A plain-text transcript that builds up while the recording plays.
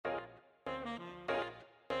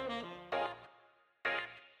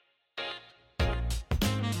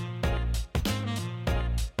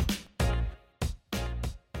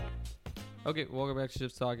Okay, welcome back to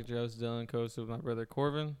Ship's Talk. It's your host Dylan, co-host with my brother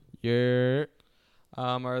Corvin. Yeah.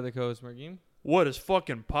 Our other co-host Margim. What is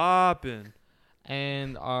fucking poppin'?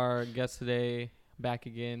 And our guest today, back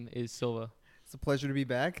again, is Silva. It's a pleasure to be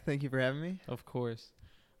back. Thank you for having me. Of course.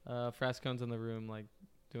 Frascone's in the room, like,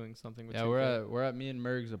 doing something with Yeah, we're at me and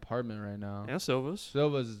Merg's apartment right now. And Silva's.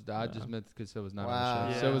 Silva's, I just meant because Silva's not Wow. on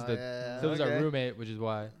the Yeah. show. Silva's okay. our roommate, which is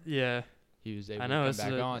why Yeah, he was able I to know. come It's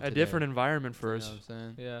back on a today. different environment for You us. know what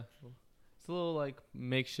I'm saying? Yeah. It's a little, like,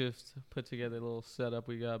 makeshift, put together little setup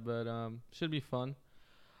we got, but should be fun.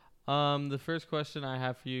 The first question I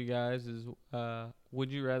have for you guys is,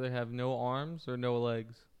 would you rather have no arms or no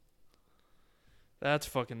legs? That's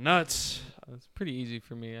fucking nuts. It's pretty easy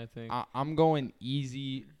for me, I think. I'm going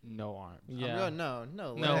easy, no arms. Yeah. I'm going no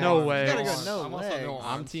No legs. No You way. gotta No go arms. no I'm also legs. no I'm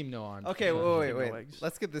arms. team no arms. Okay, Yeah, wait. no legs.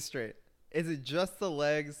 Let's get this straight. Is it just the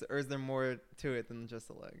legs, or is there more to it than just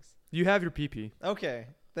the legs? You have your PP. Okay,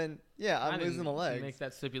 then yeah, I'm losing the didn't legs. make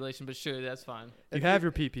that stipulation, but sure, that's fine. You If have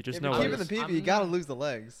your PP, just if no you're keeping legs. the PP, I'm you gotta not- lose the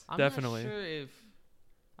legs. I'm Definitely. not sure if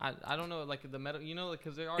I don't know, like the metal, you know,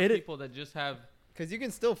 because there are It- people that just have Because you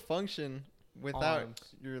can still function without arms.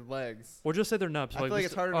 your legs. We'll just say they're nubs. I feel like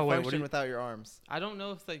it's harder to what function do you- without your arms. I don't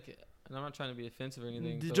know if like, and I'm not trying to be offensive or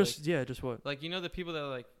anything. but, Just just what? like you know the people that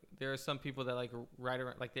like there are some people that like ride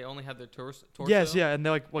around like they only have their torso. Yes, yeah, and they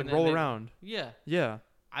like and then roll they- around. Yeah, Yeah.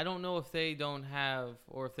 I don't know if they don't have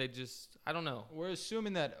or if they just I don't know. We're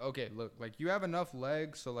assuming that, okay, look, like you have enough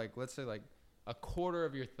legs, so like let's say like a quarter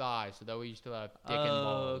of your thigh, so that way you still have dick and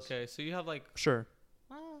balls. Okay, so you have like. Sure.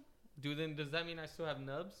 Does that mean I still have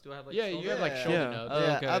nubs? Do I have like? Yeah, you shoulder- have like Yeah. shoulder Yeah. nubs. Oh,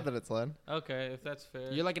 yeah, okay. I thought it's lead. Okay, if that's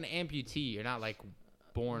fair. You're like an amputee. You're not like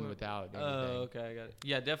born without anything. Oh, okay, I got it.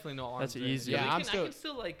 Yeah, definitely no arms. That's there. easy. Yeah, we I'm I still- can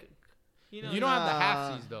still like, you know. You don't have the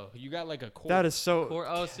Nah. halfsies though. You got like a core. That is so.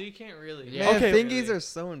 Oh, so you can't really. Yeah. Man, Okay. fingies are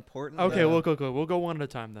so important. Okay, though. we'll go one at a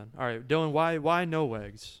time then. All right, Dylan, why no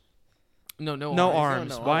legs? No No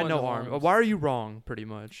arms. No, Why I want no no arms? arms. Why are you wrong? Pretty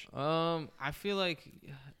much. I feel like,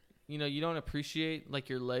 you know, you don't appreciate like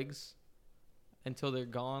your legs until they're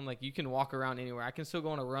gone. Like you can walk around anywhere. I can still go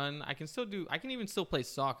on a run. I can even still play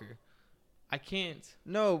soccer. I can't.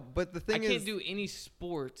 No, but the I thing can't is, do any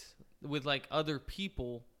sport with like other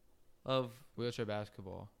people. Of wheelchair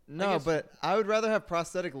basketball. no, guess- but I would rather have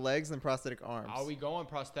prosthetic legs than prosthetic arms. Are we going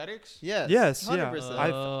prosthetics? Yes. Yes, yeah. 100%.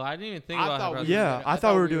 I didn't even think I about thought how we- Yeah, I I thought thought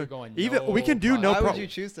we we were were doing. going Even no we can do no. Why Pro- would you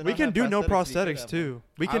choose to we not can have do no prosthetics if you could prosthetics have too.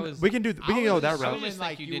 We I can was- we can do we can go that I route. was just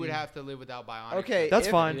think you would didn't- have to live without bionics. Okay, That's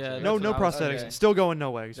if- fine. Yeah, no that's no what I was prosthetics. thinking. Still going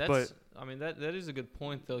no legs, That's, but I mean that is a good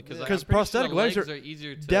point though, because Yeah. 'Cause prosthetic legs are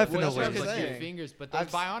easier to definitely- Well, that's what I'm Definitely. saying. saying. Fingers, but those I've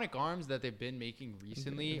s- bionic arms that they've been making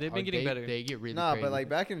recently, They've been getting better. They get really Nah, crazy. but like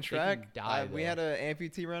back in can track, die, we though. had an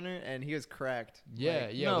amputee runner and he was cracked. yeah, Like,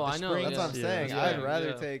 yeah. No, with the I know, springs. That's what I'm Yeah. saying. Yeah. I'd rather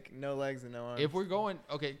Yeah. take no legs and no arms. If we're going,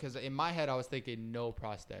 okay, because in my head I was thinking no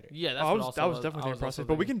prosthetic. Yeah, that's I what was also I was I definitely was thinking also prosthetics,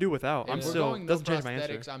 but we thinking. can do without. If I'm we're still going no doesn't change my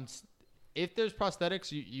prosthetics, answer. If there's prosthetics,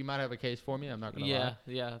 you might have a case for me. I'm not gonna lie.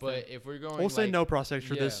 Yeah. But if we're going, We'll say like, no prosthetics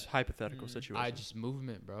for yeah. this hypothetical situation. I just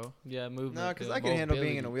movement, bro. Yeah, movement. no, because yeah. I can handle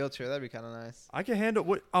being in Mobility. a wheelchair. That'd be kind of nice. I can handle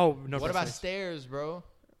what? Oh no. What about prosthetics. stairs, bro?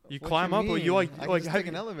 You What climb you up, or you mean? like I can like just have, take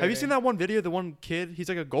an have you elevator. seen that one video? The one kid, he's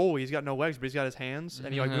like a goalie. He's got no legs, but he's got his hands,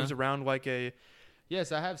 and he like Mhm. moves around like a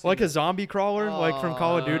Yes, I have seen like a that. zombie crawler, like from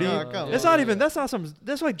Call of Aw, Duty. no, come It's on. not even. That's not some.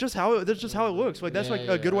 That's like just how. That's just how it looks. Like that's Yeah, like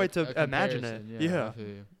yeah, a good way to a imagine it. comparison, Yeah. I feel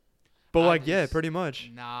you. But I like yeah, just- pretty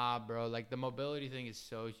much. Nah, bro. Like the mobility thing is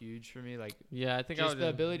so huge for me. Like Yeah, I think I just would the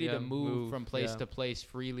ability yeah, to move from place yeah. to place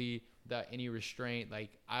freely without any restraint. Like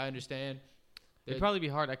I understand. It'd that probably be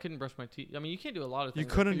hard. I couldn't brush my teeth. I mean, you can't do a lot of You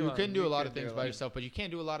things. couldn't- you can do a lot of could do things a by lot. yourself, but you can't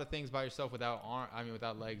do a lot of things by yourself without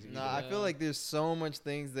without legs. No, either. I feel like there's so much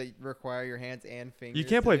things that require your hands and fingers. You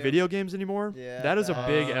can't to play do. video games anymore. Yeah, that is a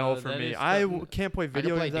big that- L for that me. is I tough. can't play I can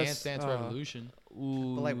video play games. Dance Dance Revolution.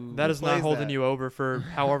 Ooh. But, like, That Who is not plays holding that? you over for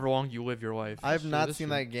however long you live your life. I've True, not that's seen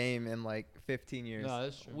true. that game in like 15 years. No,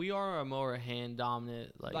 that's true. we are a more hand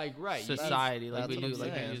dominant Like right, you- society. Like that's we what do. I'm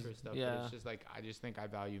Like saying. we for use, stuff, but yeah. it's just like I just think I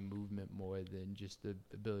value movement more than just the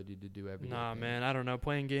ability to do everything. Nah, man, I don't know.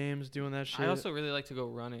 Playing games, doing that shit. I also really like to go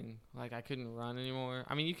running. Like I couldn't run anymore.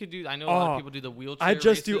 I mean, you could do. I know a lot Oh, of people do the wheelchair. I'd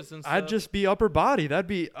just do. races and I'd stuff. just be upper body. That'd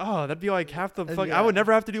be like half the fuck. I would yeah.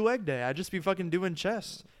 never have to do leg day. I'd just be fucking doing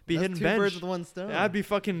chest. Be That's hitting two bench. birds with one stone. I'd be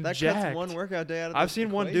fucking that jacked. cuts one workout day out of the I've seen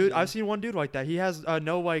one dude. equation. I've seen one dude like that. He has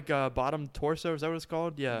no like bottom torso. Is that what it's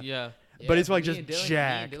called? Yeah. Yeah. But he's, for like, me just and Dylan,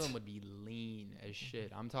 jacked. Me and Dylan would be lean as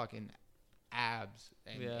shit. I'm talking abs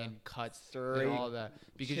and, Yeah. and cuts Straight and all that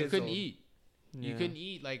because you couldn't chiseled. eat. You Yeah. couldn't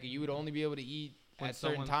eat. Like you would only be able to eat When at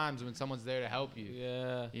certain someone- times when someone's there to help you.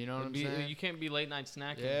 Yeah. You know what And I'm saying? You can't be late night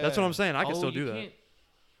snacking. Yeah. That's what I'm saying. I can Oh, still you do that. can't-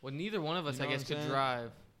 Well, neither one of us, You I know guess, what I'm could saying?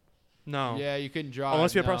 drive. No. Yeah, you couldn't drive.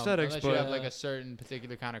 Unless you have no, prosthetics, Unless but- you have like a certain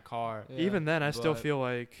particular kind of car. Yeah. Even then, I still But- feel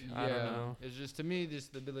like I don't Yeah, know. it's just to me,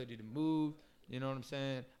 just the ability to move. You know what I'm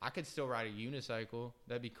saying? I could still ride a unicycle.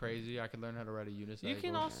 That'd be crazy. I could learn how to ride a unicycle. You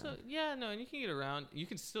can also, and you can get around. You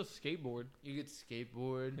can still skateboard. You could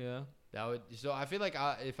skateboard. Yeah. That would. So I feel like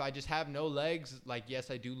if I just have no legs, like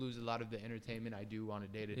yes, I do lose a lot of the entertainment I do on a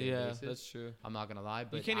day-to-day Yeah, basis. that's true. I'm not gonna lie,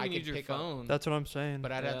 but You can't I even could use your pick up. phone. That's what I'm saying.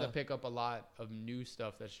 But I'd have Yeah. to pick up a lot of new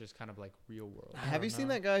stuff that's just kind of like real world. I Have don't you seen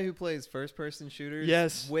know. that guy who plays first-person shooters?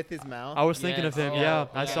 Yes. With his mouth. I was thinking Yes. of him. Oh, Yeah,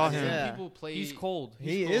 I yeah. saw I've him. seen Yeah. People play. He's cold.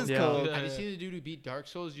 He He's is Yeah. cold. Yeah. Have you seen the dude who beat Dark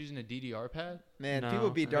Souls using a DDR pad? Man, No. people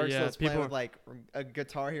beat Dark Yeah, Souls playing people- with like a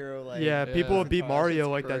Guitar Hero. Like Yeah, people would beat Gosh, Mario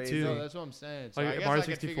it's like that crazy. too. No, that's what I'm saying. So Like I guess Mario I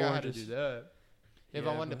could figure 64 out how to do just- that. If Yeah,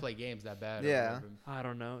 I wanted to but- play games that bad. Yeah. I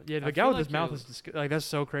don't know. Yeah, I the guy feel with his like mouth you- is like that's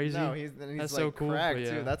so crazy. No, he's That's like so cool, but cracked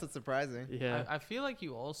yeah. too. That's what's surprising. Yeah. I feel like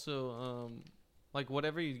you also, like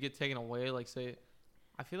whatever you get taken away, like say,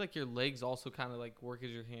 I feel like your legs also kind of like work as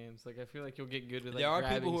your hands. Like I feel like you'll get good with like There are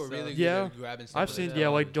grabbing people who are stuff. really Yeah. good at grabbing stuff. I've with seen their yeah,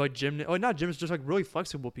 legs. like gym, oh not gyms, just like really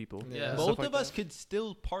flexible people. Yeah. and Both stuff like of us that. could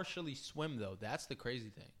still partially swim though. That's the crazy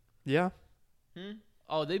thing. Yeah. Hmm?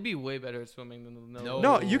 Oh, they'd be way better at swimming than the No.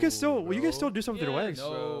 No, you can still bro. do something with your Yeah, legs.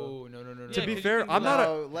 No. Yeah, To be 'cause you fair, can do I'm not a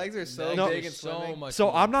No, legs are so No. big in swimming.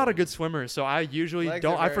 So I'm not a good swimmer, so I usually Legs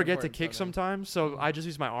don't. are I very forget to important kick swimming. sometimes, so I just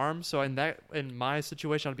use my arms. So in my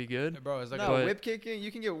situation, I'd be good. Bro, it's like No, But- whip kicking.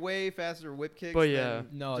 You can get way faster whip kicks. But yeah. than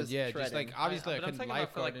no, just yeah, just treading. like obviously I but I'm couldn't talking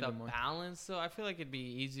about for lifeguard like the anymore. balance. So I feel like it'd be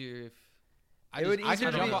easier if I It would just- I easier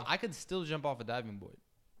could to jump be- off, I could still jump off a diving board.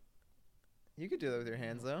 You could do that with your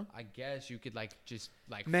hands though. I guess you could like just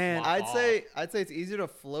like Man, flop I'd off. say it's easier to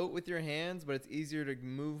float with your hands, but it's easier to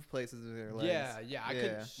move places with your legs. Yeah, I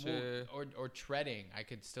could Sure. or treading. I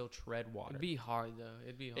could still tread water. it'd be hard though.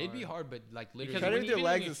 It'd be hard. It'd be hard, but like literally. Because Treading when with you your get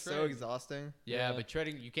legs in is your so tread- exhausting. Yeah, Yeah. but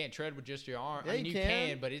treading you can't tread with just your arm. Yeah, I mean, you you can.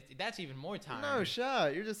 can, but that's even more time. No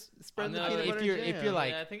shot. You're just spreading the know, peanut if butter. you're- and if you're jam.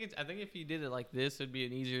 like- I think if you did it like this, it'd be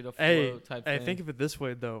an easier to float Hey, type hey, thing. think of it this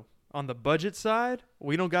way though. On the budget side,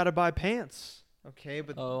 we don't gotta buy pants. Okay,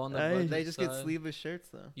 but Oh, on the Hey. budget they just get side. sleeveless shirts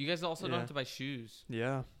though. You guys also don't Yeah. have to buy shoes.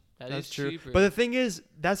 Yeah, That that's is true. cheaper. But the thing is,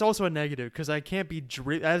 that's also a negative because I can't be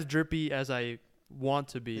as drippy as I want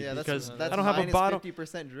to be Yeah, because that's I don't have a bottle.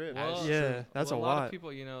 50% drip. Well, Yeah, that's well, a lot lot. of people,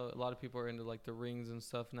 a lot of people are into like the rings and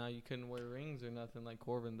stuff now. You couldn't wear rings or nothing like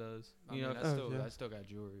Corbin does. I You mean, know, I still, yeah. I still got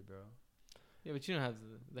jewelry, bro. yeah, but you don't have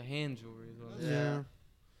the hand jewelry. Is what I'm Yeah. saying.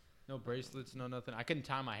 No bracelets, no nothing. I couldn't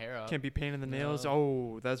tie my hair up. Can't be painting the nails. No.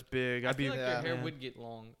 Oh, that's big. I I'd be. feel like Yeah. your hair man. would get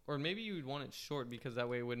long, or maybe you would want it short because that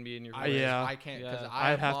way it wouldn't be in your I face. Yeah. I can't because Yeah.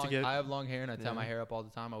 I I'd have to long, get- I have long hair and I tie Yeah. my hair up all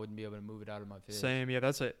the time. I wouldn't be able to move it out of my face. Same. Yeah,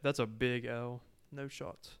 that's a big L. No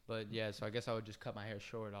shots. But yeah, so I guess I would just cut my hair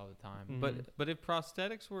short all the time. Mhm. But if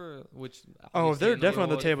prosthetics were, which Oh, obviously they're in the definitely on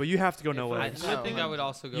the world- table. You have to go no I, legs. I think I would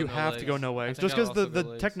also go. You no have to go legs. no I legs. think Just I'd because also the go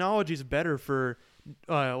legs. technology is better for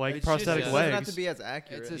like It's just- prosthetic it It doesn't doesn't legs. have to be as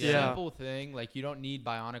accurate. It's a Yeah. simple thing. Like you don't need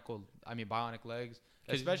bionic legs,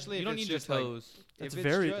 'Cause especially you if don't it's need your just like toes. That's if it's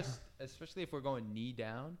very- just, especially if we're going knee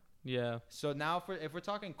down. Yeah, So now if we're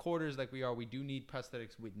talking quarters like we are, we do need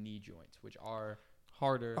prosthetics with knee joints, which are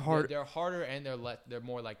harder. Hard- They're harder and they're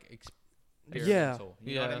more like Yeah. experimental.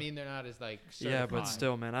 You know what Yeah. I mean? They're not as like Yeah, but certified.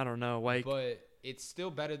 still, man, I don't know. Like, But it's still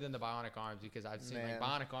better than the bionic arms because I've seen Man. like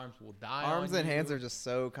bionic arms will die. Arms on and hands you. are just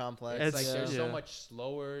so complex. It's like It's- they're so yeah. much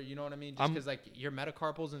slower. You know what I mean? Just I'm- because like your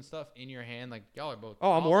metacarpals and stuff in your hand, like y'all are both. oh,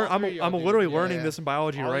 all three of y'all I'm do- literally yeah, learning yeah. this in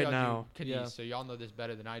biology all of right y'all do now. kidneys, Yeah. so y'all know this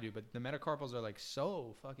better than I do. But the metacarpals are like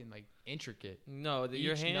so fucking like intricate. No,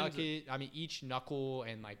 your hands. Each knuckle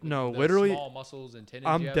and like No, the literally, small muscles and tendons.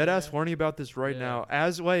 I'm you have dead in ass there. learning about this right Yeah. now.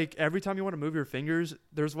 As like every time you want to move your fingers,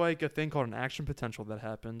 there's like a thing called an action potential that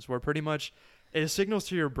happens where pretty much it signals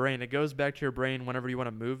to your brain. It goes back to your brain whenever you want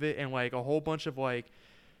to move it, and like a whole bunch of like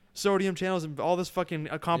sodium channels and all this fucking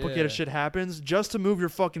complicated Yeah. shit happens just to move your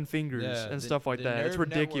fucking fingers Yeah, and the- stuff like the that. It's nerve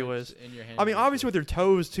ridiculous. networks in your I mean, hands are obviously with crazy. your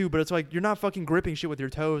toes too, but it's like you're not fucking gripping shit with your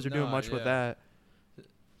toes or doing No, much with yeah. that.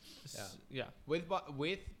 Yeah. With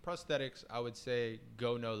prosthetics, I would say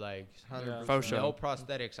go no legs. 100%. Faux show. No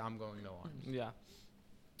prosthetics, I'm going no arms. Yeah.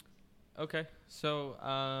 Okay, so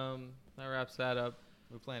that wraps that up.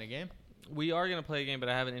 We're playing a game. We are gonna play a game, but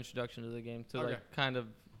I have an introduction to the game to Okay. like kind of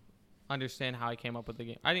understand how I came up with the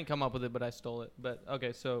game. I didn't come up with it, but I stole it. But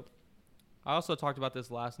okay, so I also talked about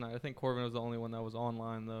this last night. I think Corbin was the only one that was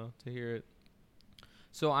online though to hear it.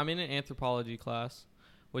 So I'm in an anthropology class,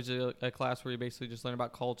 which is a class where you basically just learn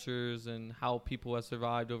about cultures and how people have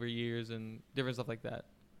survived over years and different stuff like that.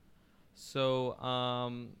 So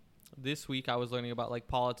this week I was learning about like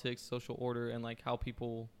politics, social order, and like how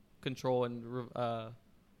people control and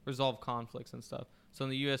resolve conflicts and stuff. So in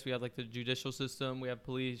the U.S. we have like the judicial system, we have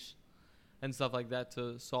police, and stuff like that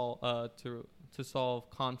to solve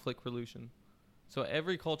conflict resolution. So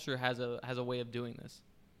every culture has a way of doing this.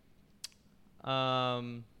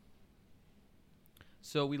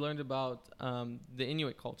 So we learned about the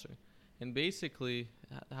Inuit culture, and basically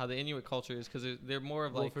how the Inuit culture is, because they're more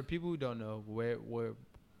of Well, like for people who don't know, where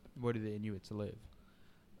do the Inuits live?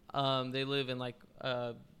 they live in like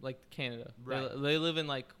Canada. Right. They live in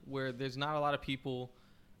like where there's not a lot of people.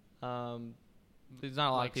 There's not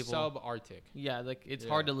a lot Like of people. subarctic. Yeah, like it's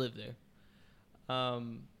hard to live there.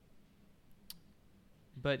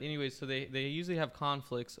 But anyway, so they usually have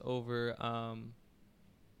conflicts over.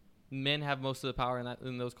 Men have most of the power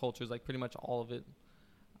in those cultures, like pretty much all of it.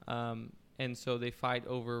 And so they fight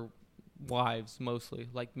over wives mostly.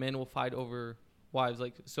 Like men will fight over wives.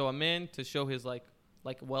 Like so, a man to show his like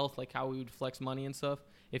wealth, like how we would flex money and stuff.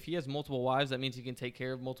 If he has multiple wives, that means he can take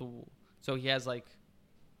care of multiple. So he has like.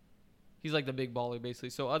 He's like the big baller,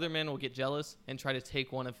 basically. So other men will get jealous and try to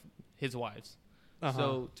take one of his wives. Uh-huh.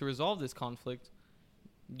 So to resolve this conflict,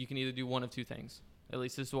 you can either do one of two things. At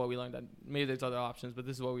least this is what we learned. Maybe there's other options, but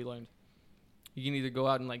this is what we learned. You can either go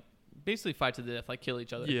out and like basically fight to the death, like kill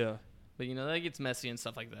each other. Yeah. But you know that gets messy and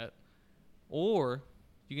stuff like that. Or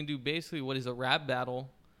you can do basically what is a rap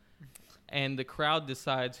battle, and the crowd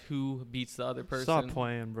decides who beats the other person. Stop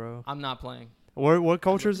playing, bro. I'm not playing. What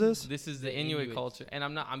culture is this? This is the The Inuit Inuits. culture, and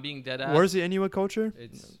I'm being dead ass. Where's the Inuit culture?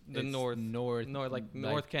 It's The it's north. north,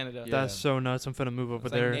 North Canada? Yeah. That's so nuts. I'm finna move over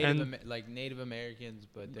It's there. like And like Native Americans,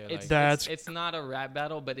 but they're It's, like That's- it's not a rap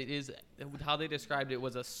battle, but it is how they described it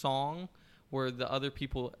was a song where the other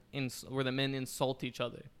people where the men insult each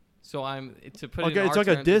other. So I'm to put it Okay, in it's our like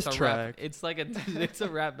a terms, diss it's track. It's like it's a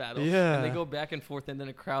rap battle. Yeah. And they go back and forth, and then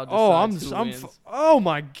a crowd oh, decides who wins. oh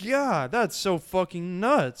my god, that's so fucking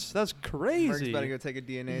nuts. That's Mark's crazy. about to go take a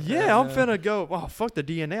DNA test. Yeah, I'm finna go. Oh, fuck the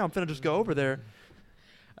DNA. I'm finna just go over there.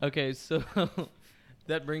 Okay, so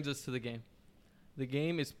that brings us to the game. The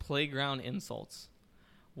game is playground insults,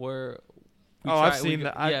 where I've seen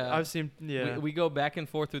that. I've seen. Yeah. we go back and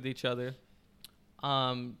forth with each other.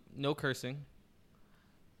 No cursing.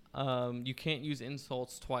 You can't use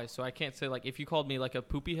insults twice. So I can't say like if you called me like a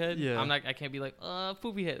poopy head, Yeah. I can't be like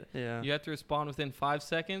poopy head. yeah. You have to respond within 5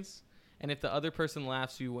 seconds, and if the other person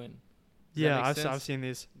laughs, you win. Does Yeah, that make I've sense? seen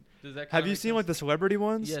these. Does that Have you seen like the celebrity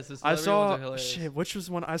ones? Yes, the I celebrity saw. ones are hilarious. Shit, which was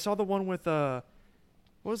one? I saw the one with what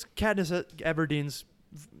was Katniss Everdeen's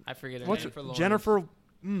I forget her what's name. Jennifer Lawrence.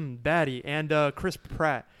 Jennifer Batty and Chris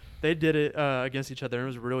Pratt. They did it against each other, and it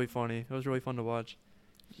was really funny. It was really fun to watch.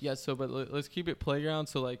 Yeah, so but let's keep it playground.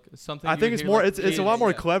 So like something. I you think would it's hear, more. like, It's a kids- lot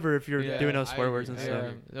more yeah. clever if you're Yeah, doing those I swear agree, words and I stuff.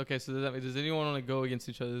 agree. Yeah. Okay, so does anyone want to go against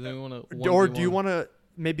each other? Does anyone want to? Or do you want to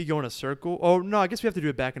maybe go in a circle? Oh no, I guess we have to do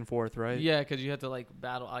it back and forth, right? Yeah, because you have to like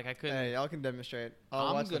battle. Like I couldn't. Hey, y'all can demonstrate. I'll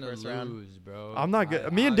I'm watch the gonna first round. lose, bro. I'm not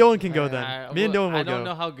good. Me and Dylan can go I- then. Me and Dylan will I don't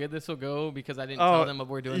go. know how good this will go because I didn't Oh, tell them that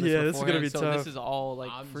we're doing this yeah, this is gonna beforehand. be so tough. this is all like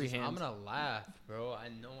I'm freehand. gonna laugh, bro. I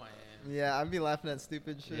know I am. Yeah, I'd be laughing at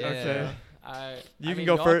stupid shit. Yeah. Okay. You can mean,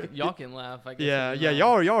 go y'all first. Y'all can laugh. I guess. Yeah, if yeah. you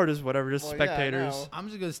Y'all are just whatever, just Well, yeah, I spectators. know. I'm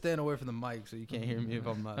just gonna stand away from the mic so you can't hear me if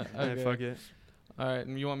I'm not. Yeah, Okay. fuck it. All right,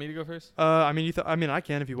 and you want me to go first? I mean, I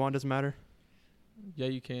can if you want. Doesn't matter. Yeah,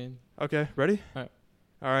 you can. Okay, ready? Alright.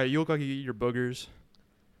 All right. You look like you eat your boogers.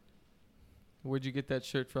 Where'd you get that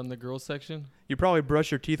shirt from? The girls section? You probably brush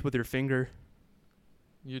your teeth with your finger.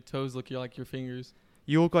 Your toes look like your fingers.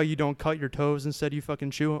 You look like you don't cut your toes. Instead, you fucking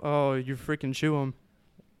chew. Oh, you freaking chew them.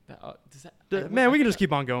 Does that, Man, we can just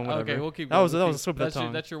keep on going. Whatever. Okay, we'll keep. That going. was We'll a keep- slip of the that's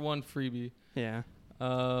tongue. That's your one freebie. Yeah.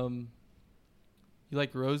 You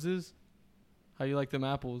like roses? How you like them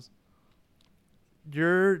apples?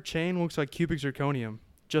 Your chain looks like cubic zirconium.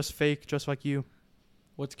 Just fake, just like you.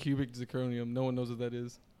 What's cubic zirconium? No one knows what that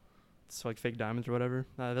is. It's like fake diamonds or whatever.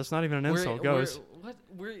 That's not even an insult, guys.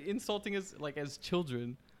 We're insulting us like as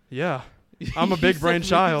children. Yeah. I'm a You big said- brain you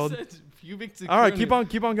child. said Pubic All right, zirconium.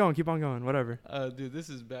 keep on going. Whatever. Dude, this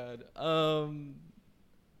is bad.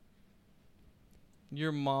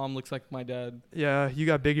 Your mom looks like my dad. Yeah, you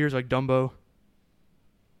got big ears like Dumbo.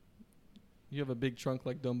 You have a big trunk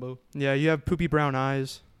like Dumbo. Yeah, you have poopy brown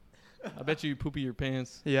eyes. I bet you poopy your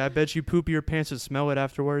pants. Yeah, I bet you poopy your pants and smell it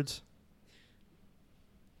afterwards.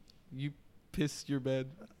 You pissed your bed.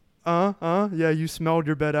 Yeah, you smelled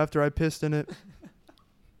your bed after I pissed in it.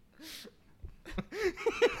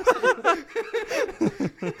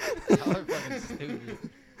 Y'all are fucking stupid.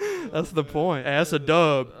 That's the point. Hey, that's a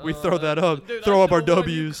dub. We throw that up. Dude, Throw I up our should've won.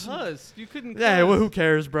 You W's. cussed. You couldn't. Yeah, well, cuss. who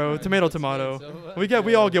cares, bro? Alright, Tomato, that's tomato. good, so what?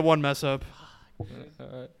 We all get one mess up. All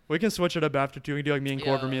right. We can switch it up after too. We can do like me and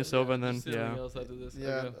Corver, me and Silva, and then just something yeah. else after this. Yeah,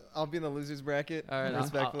 Okay. I'll be in the losers bracket. All right.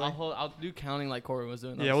 respectfully. I'll do counting like Corey was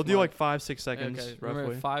doing. Yeah, That's we'll do smart. like 5-6 seconds Okay. roughly.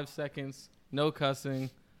 Remember, 5 seconds. No cussing.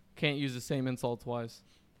 Can't use the same insult twice.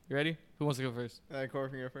 You ready? Who wants to go first? All right, Corey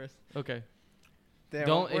can go first. Okay. Damn,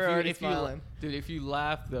 Don't- we're if you- already if you- smiling. Dude, if you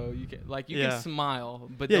laugh though, you can you Yeah. can smile,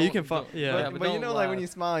 but Yeah, you don't- can don't- yeah. but But you don't know, like when laugh. you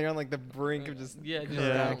smile, you're on like the brink of just. Yeah, just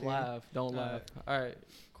Yeah. don't laugh. Don't Alright. laugh. All right,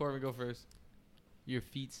 Corbin, go first. Your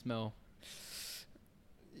feet smell.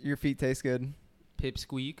 Your feet taste good.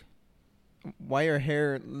 Pipsqueak. Why your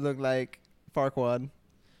hair look like Farquad?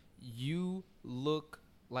 You look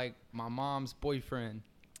like my mom's boyfriend.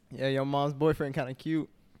 Yeah, your mom's boyfriend kind of cute.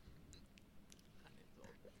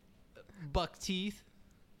 Buck teeth.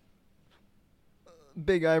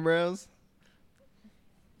 Big eyebrows.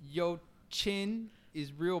 Yo chin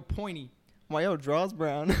is real pointy. Why your draw's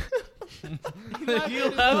brown? You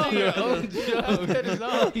laughed at your own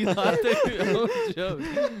joke. You laughed at your own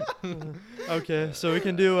joke. Okay, so we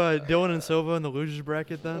can do Dylan and Silva in the losers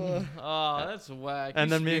bracket then. Oh, that's whack. And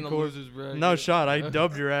You then should me be and in the Cor- losers bracket. No shot, I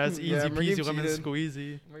dubbed your ass. Easy Yeah, Mergim peasy, lemon cheated.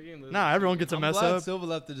 squeezy. We're getting losers. Nah, everyone gets a I'm mess glad up. Silva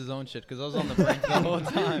left at his own shit because I was on the brink the whole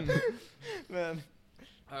time. Man,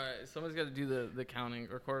 All right, somebody's got to do the counting.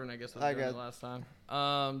 Or Corbin, I guess, was I doing it got- last time.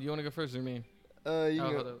 Do you want to go first or me? you Oh, can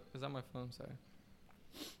hold go. up. Is that my phone? Sorry.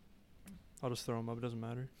 I'll just throw them up. It doesn't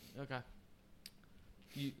matter. Okay.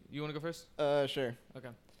 You want to go first? Sure. Okay.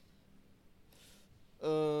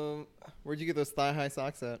 Where'd you get those thigh-high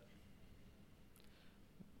socks at?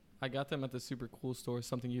 I got them at the super cool store.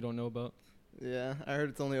 Something you don't know about. Yeah, I heard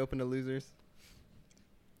it's only open to losers.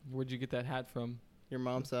 Where'd you get that hat from? Your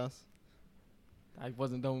mom's house. I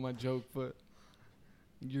wasn't done with my joke, but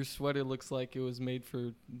your sweater looks like it was made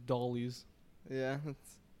for dollies. Yeah,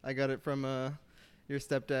 I got it from your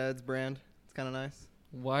stepdad's brand. It's kind of nice.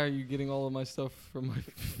 Why are you getting all of my stuff from my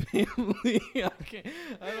family?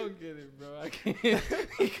 I don't get it, bro. I can't.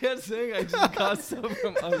 He kept saying I just got stuff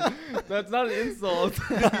from others. That's not an insult.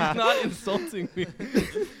 He's not insulting me.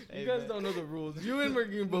 You guys don't know the rules. You and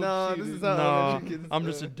Mergim both No, cheated. this is how No, elementary kids I'm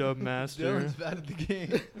do. just a dub master. Dylan's bad at the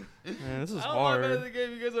game. Man, this is How am I better at hard. the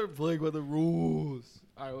game? You guys are playing by the rules.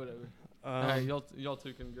 All right, whatever. All right, Um, y'all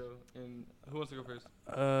two can go. And who wants to go first?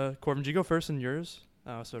 Corbin, did you go first in yours?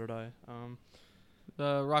 Oh, so did I.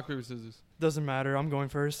 Rock paper scissors. Doesn't matter. I'm going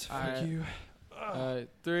first. Alright. Fuck you. All right,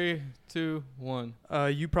 3, 2, 1.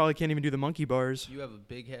 You probably can't even do the monkey bars. You have a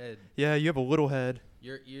big head. Yeah, you have a little head.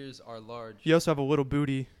 Your ears are large. You also have a little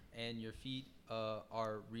booty. And your feet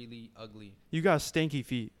are really ugly. You got stanky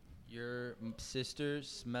feet. Your sister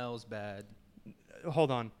smells bad. Hold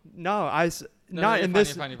on. No, No, not you're in fine, this.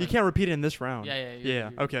 you're fine, you're You fine. can't repeat it in this round. Yeah. Yeah.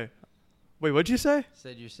 Okay. Wait, what'd you say?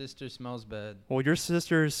 Said your sister smells bad. Well, your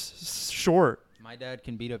sister's short. My dad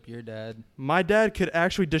can beat up your dad. My dad could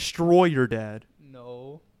actually destroy your dad.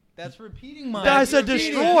 No. That's repeating my. I said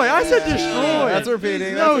destroy. I said Yeah. destroy. That's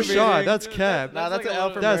repeating. No that's shot. repeating. That's cap. Nah, that's an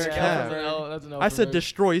L from That's Merg. cap. That's an L I for said Merg.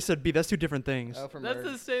 destroy. You said B. That's two different things. L from That's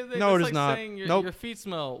Merg. the same thing. No, That's it is like not. saying Nope. your feet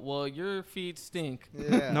smell. Well, your feet stink.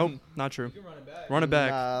 Yeah. Nope, not true. You can run it back. Run it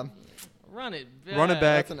back. Nah, Run it back. Run it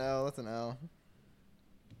back. that's an L. That's an L.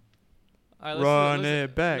 All right, let's Run do,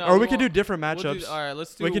 it back. no, Or we we'll- could do different we'll matchups. do- all right,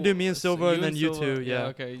 let's do. We could do me and Silva and then you two. Yeah.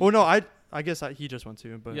 Okay. Well, no, I guess he just went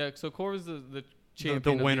to, but Yeah. So Corvin's the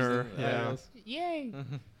champion. of winner, these, yeah. Yay.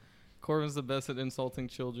 Corvin's the best at insulting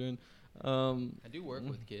children. All I do work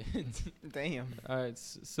with kids. Damn. right,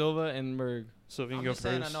 Silva and Merg. so we can I'm go just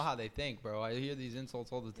saying I first. know how they think, bro. I hear these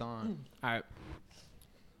insults all the time. All right.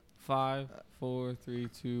 5, 4, 3,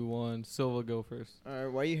 2, 1. Silva, go first. All right,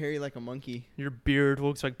 why you hairy like a monkey? Your beard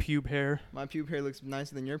looks like pube hair. My pube hair looks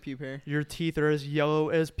nicer than your pube hair. Your teeth are as yellow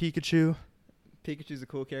as Pikachu. Pikachu's a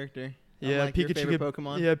cool character. Yeah, Unlike your Pikachu favorite could,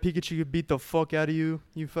 Pokemon. Yeah, Pikachu could beat the fuck out of you.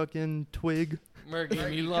 You fucking twig. Merg,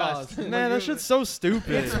 you you lost. Man, that shit's so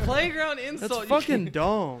stupid. It's playground insult. That's fucking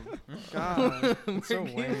dumb. God, that's so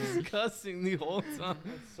Merg lame. was cussing the whole time.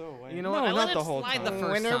 That's so lame. You know no, what? I let not it the whole slide time. the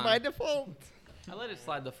first Winner time. by default. I let it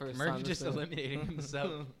slide the first Merg time. just this time. eliminating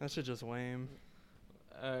himself. That shit just lame.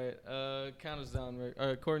 All right, count us down, Merg. All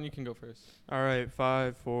right, Corbin, you can go first. All right,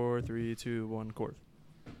 5, 4, 3, 2, 1, Corv.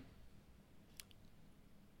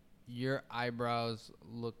 Your eyebrows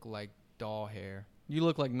look like doll hair. You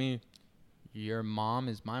look like me. Your mom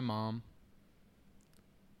is my mom.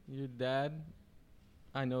 Your dad,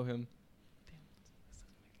 I know him.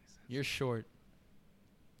 You're short.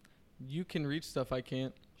 You can reach stuff I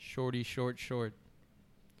can't. Shorty, short.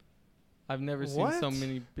 I've never seen so What?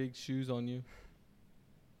 many big shoes on you.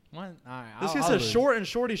 What? All right. This I'll- guy I'll said lose. short and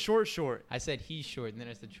shorty short. I said he's short, and then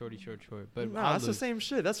I said short. But Nah, I'll that's the lose. same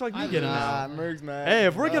shit. That's like I you getting lose. out. Nah, Merg's mad. Hey,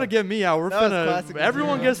 if we're gonna get me out, we're That was finna. classic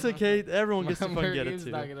Everyone zero. gets to Kate. Everyone gets to fucking get it He's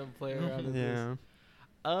too. not gonna play around with this. Yeah.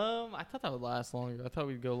 I thought that would last longer. I thought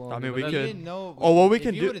we'd go longer. I mean, but we that- We could- didn't know. Oh, what we if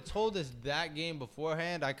can you do- would have told us that game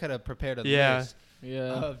beforehand, I could have prepared a Yeah. list Yeah.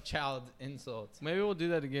 of child insults. Maybe we'll do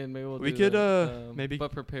that again. Maybe We do could, that, maybe-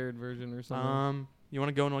 but prepared version or something. You want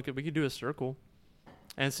to go in like we could do a circle,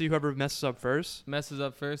 and see whoever messes up first, Messes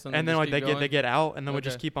up first, and and then just like keep they going. get out, and then we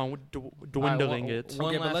just Okay. keep on dwindling one- it. one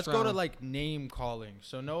Okay, but last let's go to round. like name calling.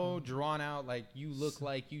 So no drawn out like you look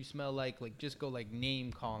like, you smell like just go like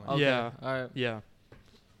name calling. Okay. Yeah. All right. Yeah.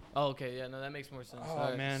 Oh, okay. Yeah. No, that makes more sense. Oh, All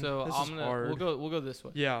right, man, So this I'm is gonna. hard. We'll go this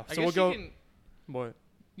way. Yeah. I So we'll guess you go. can- What?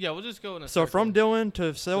 yeah, we'll just go in a. So circle. from Dylan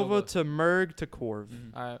to Silva Silva. to Merg to Corv.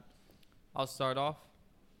 Mhm. All right. I'll start off.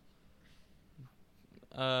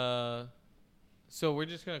 So we're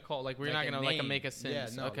just gonna call we're Like not a gonna name. make a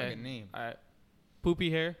sentence. Yeah, no, okay. like a name. All right.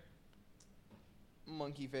 Poopy hair.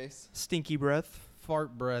 Monkey face. Stinky breath.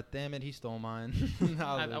 Fart breath. Damn it, he stole mine.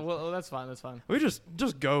 Well, that's fine. That's fine. We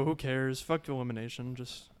just go. Who cares? Fuck elimination.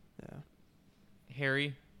 Just yeah.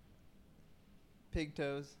 Hairy. Pig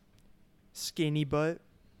toes. Skinny butt.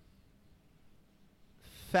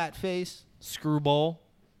 Fat face. Screwball.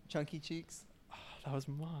 Chunky cheeks. That was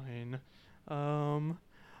mine.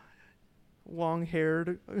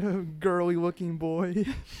 Long-haired, girly-looking boy.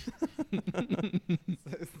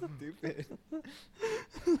 So stupid.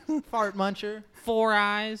 Fart muncher. 4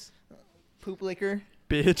 eyes. Poop licker.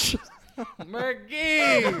 Bitch.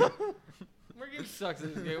 Mergy. Mergy sucks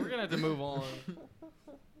at this game. We're gonna have to move on.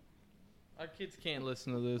 Our kids can't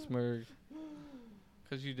listen to this, Merg.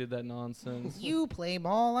 Cause you did that nonsense. You play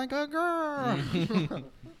ball like a girl.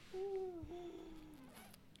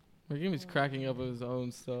 Mergimi's cracking up at his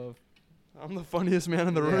own stuff. I'm the funniest man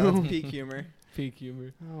in the Yeah, room. that's peak humor. Peak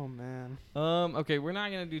humor. Oh man. Okay, we're not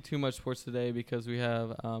gonna do too much sports today because we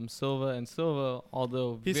have Silva, and Silva,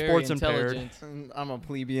 although He's very sports impaired. intelligent, I'm a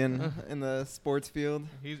plebeian in the sports field.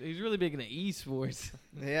 he's really big into esports.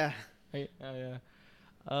 Yeah. Right? Yeah.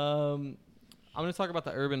 I'm gonna talk about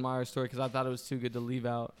the Urban Meyer story because I thought it was too good to leave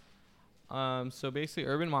out. So basically,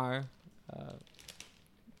 Urban Meyer,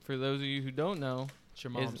 for those of you who don't know, It's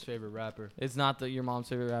your mom's favorite rapper. it's not your mom's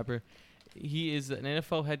favorite rapper. He is an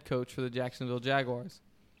NFL head coach for the Jacksonville Jaguars,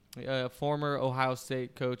 former Ohio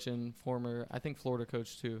State coach and former, I think, Florida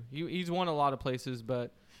coach too. He's won a lot of places,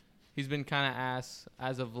 but he's been kind of ass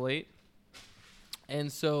as of late. And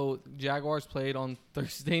so Jaguars played on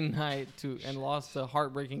Thursday night and lost a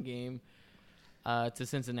heartbreaking game to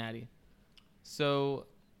Cincinnati. So,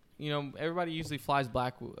 everybody usually flies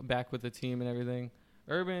back with the team and everything.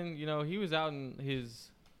 Urban, he was out in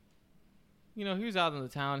he was out in the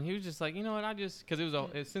town. He was just like, you know what, because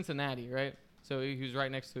it's Cincinnati, right? So he was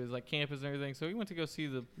right next to his campus and everything. So he went to go see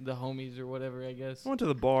the homies or whatever, I guess. I went to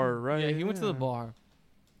the bar, right? Yeah, he went to the bar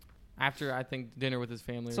after, I think, dinner with his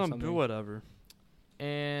family or something. Whatever.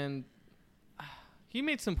 And he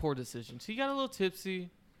made some poor decisions. He got a little tipsy.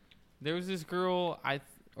 There was this girl,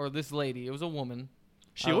 or this lady. It was a woman.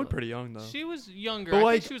 She looked pretty young though. She was younger. But, I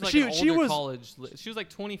like, think she was like she- an she older was- college. She was like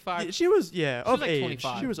 25. Yeah, she was was of like age.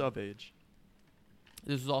 25. She was of age.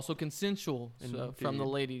 This was also consensual from the Indeed.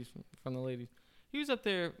 ladies. He was up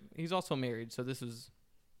there. He's also married, so this is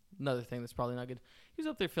another thing that's probably not good. He was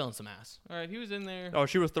up there filling some ass. All right, he was in there. Oh,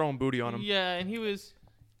 she was throwing booty on him. Yeah, and he was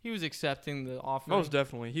accepting the offer. Most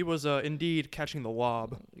definitely. He was indeed catching the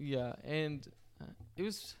lob. Yeah, and it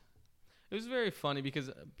was very funny because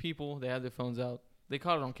people, they had their phones out. They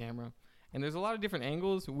caught it on camera. And there's a lot of different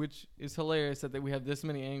angles, which is hilarious that we have this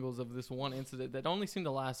many angles of this one incident that only seemed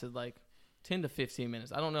to last 10 to 15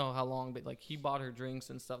 minutes. I don't know how long, but he bought her drinks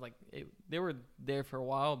and stuff. They were there for a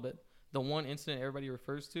while, but the one incident everybody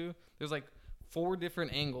refers to, there's 4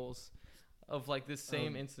 different angles of this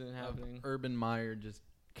same incident happening. Urban Meyer just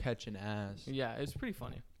catching ass. Yeah, it's pretty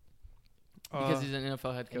funny. Because he's an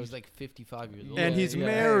NFL head And coach. he's 55 years old. And he's yeah.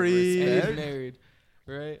 married. And he's married,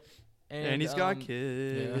 right? And he's got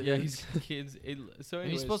kids. Yeah, he's got kids. So And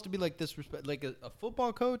anyways, he's supposed to be disrespect, a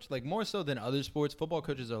football coach, more so than other sports. Football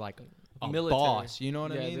coaches are a Military. boss. You know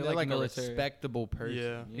what I Yeah, mean? they're They're like a military. respectable person.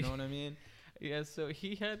 Yeah. You know what I mean? Yeah, so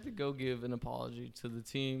he had to go give an apology to the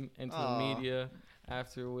team and to Aw. the media,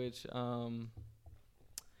 after which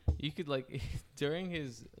you could during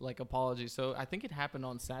his apology. So I think it happened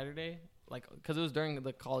on Saturday, because it was during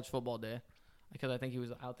the college football day, because I think he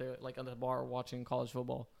was out there on the bar watching college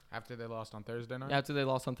football. After they lost on Thursday night. After they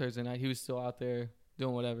lost on Thursday night, he was still out there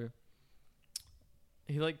doing whatever.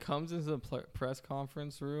 he like comes into the press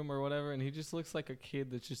conference room or whatever, and he just looks like a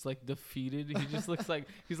kid that's just like defeated. He just looks like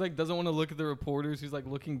he's like doesn't want to look at the reporters. He's like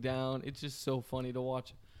looking down. It's just so funny to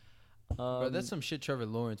watch. Bro, that's some shit Trevor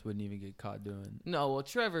Lawrence wouldn't even get caught doing. No, well,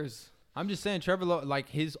 Trevor's. I'm just saying, like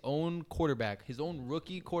his own quarterback, his own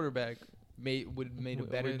rookie quarterback made a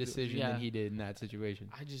better decision than he did in that situation.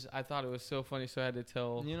 I thought it was so funny, so I had to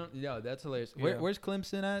tell. You know, yeah, that's hilarious. Yeah. Where's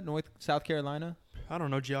Clemson at? South Carolina? I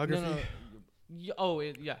don't know geography. No.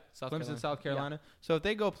 South Clemson, Carolina. South Carolina. Yeah. So if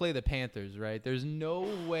they go play the Panthers, right? There's no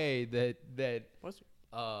way that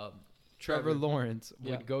Trevor Lawrence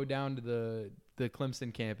would go down to the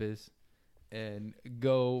Clemson campus and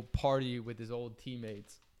go party with his old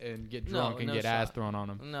teammates and get drunk and get ass thrown on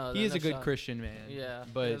him. No, he is a good Christian man. Yeah,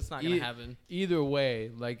 but it's not gonna happen. Either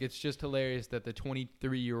way, like it's just hilarious that the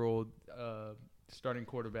 23-year-old starting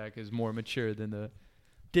quarterback is more mature than the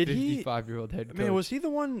 55-year-old head coach. Man, was he the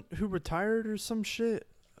one who retired or some shit?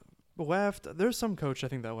 Left? There's some coach I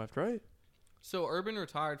think that left, right? So Urban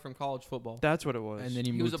retired from college football. That's what it was. And then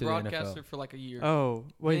he was moved a to broadcaster the NFL. for like a year. Oh,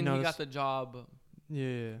 wait, then no. he got the job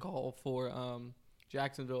Yeah. call for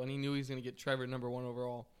Jacksonville, and he knew he was going to get Trevor number 1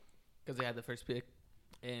 overall because they had the first pick,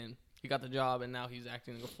 and he got the job, and now he's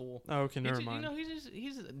acting like a fool. Oh, okay, never mind. You know,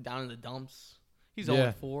 he's down in the dumps. He's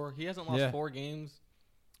 0-4. He hasn't lost 4 games,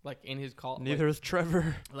 like in his call. Neither is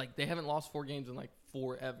Trevor. Like they haven't lost 4 games in like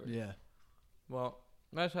forever. Yeah. Well,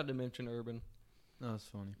 I just had to mention Urban. No, that's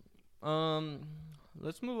funny.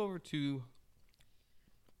 Let's move over to.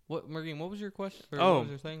 What, Mergin, what was your question? Or Oh, what was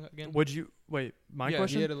your thing again? Would you wait? My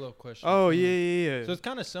question. He had a little question. Oh yeah. So it's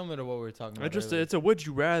kind of similar to what we were talking about. It's a would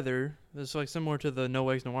you rather. It's like similar to the no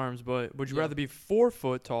legs no arms, but would you rather be 4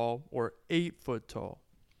 foot tall or 8 foot tall?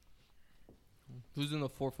 Who's in the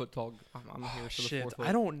 4 foot tall? I'm here for the 4 foot.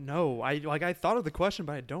 I don't know. I thought of the question,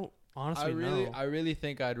 but I don't honestly know. I really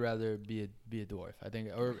think I'd rather be a dwarf. I think,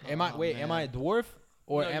 or am I a dwarf?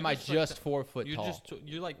 Or No, am I just 4 foot tall?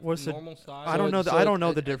 You're like What's the- normal size. I don't know. So I don't know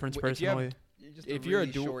it- the difference if you have- personally. You're just if a you're a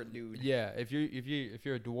really short dude. Yeah, if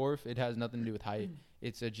you're a dwarf, it has nothing to do with height.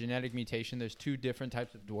 It's a genetic mutation. There's 2 different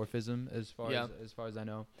types of dwarfism as far as I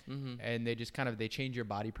know, and they just they change your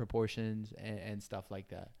body proportions and stuff like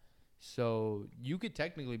that. So you could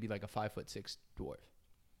technically be like a 5'6" dwarf.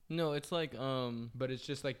 No, it's like But it's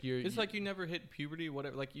just like It's like you never hit puberty,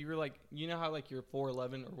 whatever. Like you were like, you know how like you're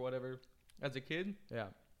 4'11" or whatever as a kid. Yeah.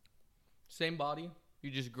 Same body, you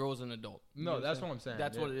just grow as an adult. You know No, that's saying? what I'm saying.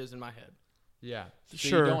 That's yeah. what it is in my head. Yeah. So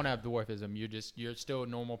Sure. you don't have dwarfism. You're still a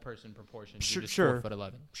normal person proportions. You're just Sure.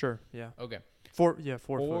 4'11". Sure. Yeah. Okay. 4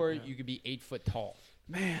 foot. Or Yeah. you could be 8 foot tall.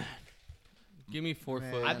 Man. Give me 4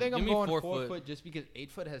 Man. foot. I think Give I'm me going 4 4 foot just because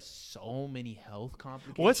 8 foot has so many health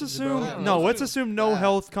complications. Well, let's assume bro. Yeah, no. let's Let's do assume no that.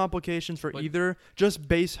 health complications for But- either. Just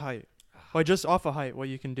base height, like just off of height, what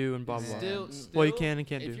you can do and blah blah. blah. Still, What you can and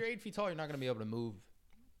can't if do. you're 8 feet tall, you're not gonna be able to move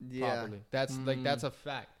Yeah. properly. That's that's a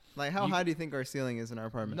fact. Like, how You- high do you think our ceiling is in our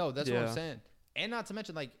apartment? No, that's what Yeah. I'm saying. And not to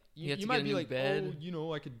mention, like You have you to might get a be new like, bed.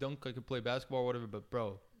 I could dunk, I could play basketball, or whatever. But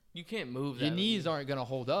bro, You can't move that. your knees aren't gonna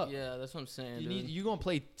hold up. Yeah, that's what I'm saying. You gonna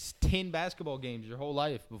play 10 basketball games your whole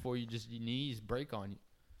life before your knees break on you,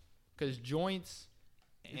 because joints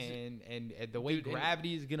and the way Dude, and-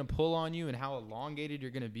 gravity is gonna pull on you and how elongated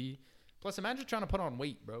you're gonna be. Plus, imagine trying to put on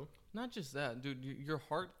weight, bro. Not just that, dude. Your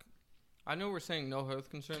heart. I know we're saying no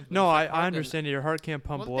health concerns. but No, it's I like hard to- understand your heart can't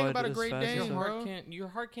pump Well, think blood about a as Great fast Dane, as Your that. bro.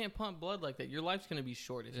 heart can't pump blood like that. Your life's gonna be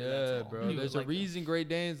short as hell. Yeah, that's all. bro. You There's like a reason Great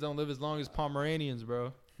Danes don't live as long as Pomeranians,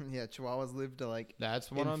 bro. Yeah, Chihuahuas live to like.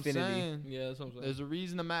 That's what Infinity. I'm saying. Yeah, that's what I'm saying. There's a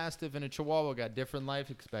reason a Mastiff and a Chihuahua got different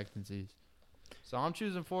life expectancies. So I'm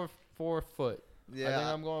choosing 4 foot. I think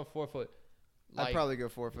Yeah, I'm going 4 foot. I'd probably go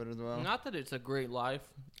 4 foot as well. Not that it's a great life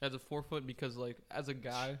as a 4 foot, because like as a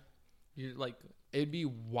guy, you're like It'd be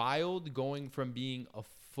wild going from being a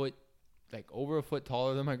foot, like over a foot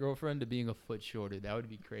taller than my girlfriend, to being a foot shorter. That would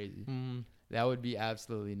be crazy. That would be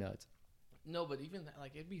absolutely nuts. no, but even that,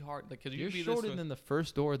 like it'd be hard, like because You're you'd be shorter this. than the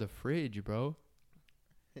first door of the fridge, bro.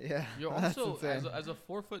 Yeah, You're that's also insane. as a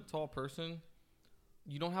 4 foot tall person,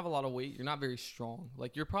 you don't have a lot of weight. You're not very strong.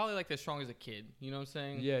 Like you're probably like as strong as a kid. You know what I'm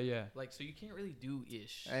saying? Yeah. Like so you can't really do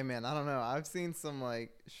ish. Hey man, I don't know. I've seen some like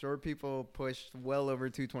short people push well over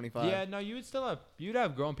 225. Yeah, no, you'd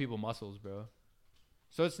have grown people muscles, bro.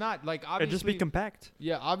 So it's not like obviously. It'd just be compact.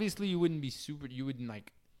 Yeah, obviously you wouldn't be you wouldn't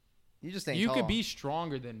like. You just ain't You tall. could be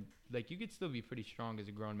stronger than you could still be pretty strong as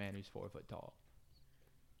a grown man who's 4 foot tall.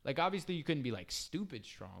 Like obviously you couldn't be like stupid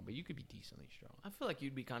strong, but you could be decently strong. I feel like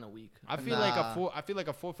you'd be kind of weak. I feel like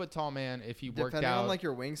a 4 foot tall man, if he worked Depending out on like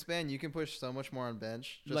your wingspan, you can push so much more on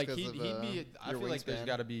bench. Just like 'cause he'd of, be. I your feel like there's wingspan.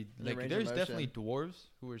 got to be your like range of there's definitely motion. dwarves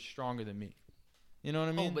who are stronger than me. You know what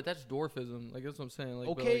I mean? Oh, but that's dwarfism. Like that's what I'm saying. Like,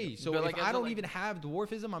 okay, but like, so but if like, I as don't like, even have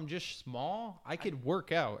dwarfism, I'm just small. I could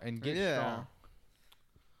work out and get strong.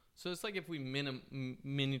 So it's like if we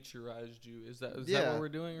miniaturized you. Is that Yeah. what we're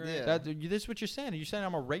doing right? Yeah. This is what you're saying. You're saying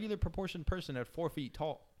I'm a regular proportioned person at 4 feet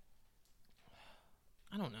tall.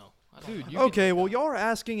 I don't know. Dude, you Okay, well, y'all are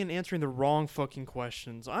asking and answering the wrong fucking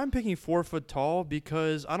questions. I'm picking 4 foot tall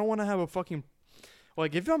because I don't want to have a fucking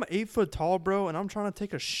like if I'm 8 foot tall, bro, and I'm trying to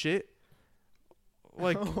take a shit.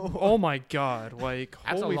 Like, oh my god, like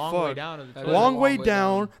That's holy a long fuck. way down. To the That is toilet. a Long long way way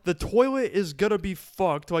down. down. The toilet is gonna be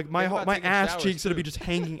fucked. Like my Think about my taking ass showers, cheeks gonna be too. just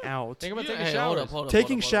hanging out. Think about Yeah, taking hey, showers. hold up,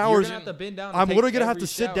 Taking hold up. showers- You're gonna have to bend down. And I'm take literally gonna have every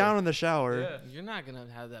to sit shower. down in the shower. Yeah. You're not gonna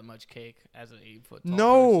have that much cake as an 8 foot.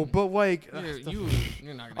 No, but like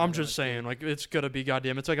You're not. Gonna I'm have just that much saying, like it's gonna be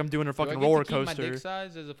goddamn. It's like I'm doing a Do I fucking get to roller keep my coaster. dick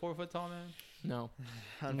size as a 4 foot tall man? cake. No.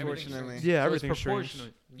 Unfortunately. Yeah, So everything's it's strange.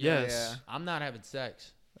 proportionate. Yes. I'm not having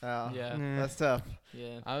sex. Oh, Yeah. Nah. that's tough.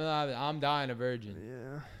 Yeah. I'm dying a virgin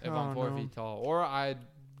Yeah. if I I'm don't 4 know. feet tall, or I'd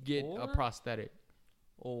get a Or- prosthetic.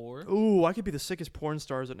 Or Ooh, I could be the sickest porn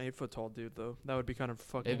star as an 8 foot tall dude though. That would be kind of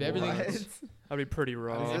fucking. If everything wild. is- That'd be pretty Is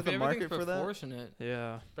raw. there if the market everything's for that? proportionate,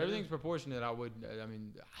 Yeah. If everything's proportionate, I would. I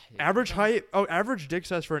mean, Average height. Oh, average dick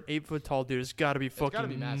size for an 8 foot tall dude has got to be gotta fucking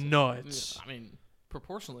be massive. nuts. I mean,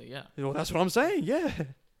 proportionally, yeah. Well, that's what I'm saying. Yeah.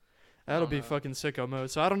 That'll be know. fucking sicko mode.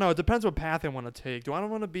 So I don't know. It depends what path I want to take. Do I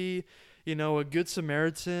want to be, a good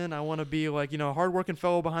Samaritan? I want to be like, a hardworking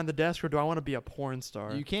fellow behind the desk, or do I want to be a porn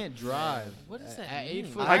star? You can't drive. What does that At mean? 8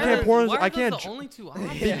 foot I can't porn- Why are I those can't the only two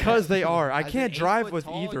options? Because they are. I As an can't 8 drive foot with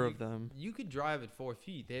tall, either you- of them. You could drive at 4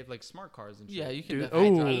 feet. They have like smart cars and shit. Yeah, you can Dude, definitely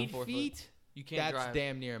ooh. drive at 8 4 foot. feet. You can't That's drive.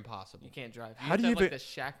 damn near impossible. You can't drive. How have do to you have, like even- the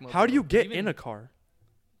Shaq mode How do you mode. get Even- in a car?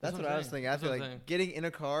 That's what I was thinking. I That's feel what I'm like saying. getting in a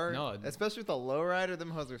car, No. especially with a lowrider, them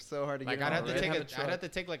hoes are so hard to Like get I'd in. have to Right. take Have a I'd truck. have to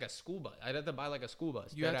take like a school bus. I'd have to buy like a school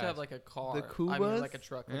bus. You have to dead have ass. like a car. The cool I mean, bus? like a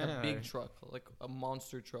truck, like Yeah. a big truck, like a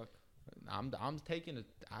monster truck. I'm taking a.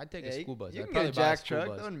 I'd take Yeah, a school bus. You I'd can probably get a buy jack school truck.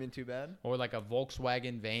 bus. That wouldn't be too bad. Or like a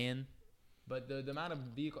Volkswagen van. But the amount of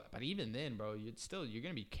vehicle. But even then, bro, you're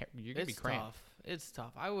gonna be It's cramped. tough. It's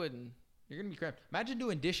tough. I wouldn't. You're gonna be cramped. Imagine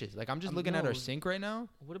doing dishes. Like I'm just looking at no. our sink right now.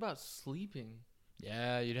 What about sleeping?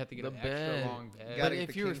 Yeah, you'd have to get The an extra bed. long bed. You But gotta get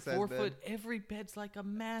if the you're king-size 4 bed. foot, every bed's like a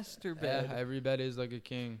master Yeah, bed. every bed is like a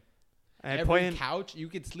king. And Every playing. couch, you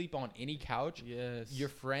could sleep on any couch. Yes. Your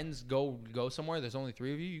friends go somewhere. There's only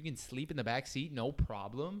 3 of you. You can sleep in the back seat, no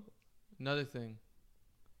problem. Another thing.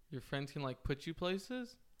 Your friends can like put you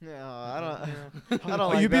places. No, I don't. Yeah. I don't Oh,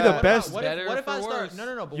 like you'd be that. the best. What Better if, what if for I start? worse.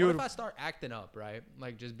 No. But You what if would- I start acting up, right?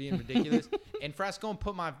 Like just being ridiculous, and Frasco and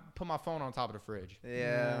put my phone on top of the fridge.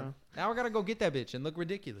 Yeah. Now I gotta go get that bitch and look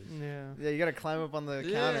ridiculous. Yeah. Yeah, you gotta climb up on the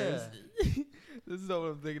Yeah. counters. This is not what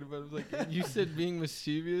I'm thinking about. It's like you said being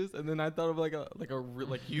mischievous, and then I thought of like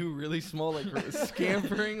you really small, like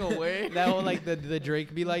scampering away. That would like the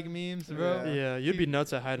Drake be like memes, bro. Yeah. Yeah, you'd be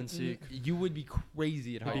nuts at hide and seek. You would be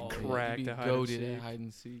crazy at hide Be and Oh, seek. yeah, cracked you'd be at hide and goated seek. at hide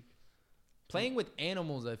and seek. Playing with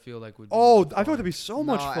animals, I feel like would. Be Oh, more I feel like fun. that'd be so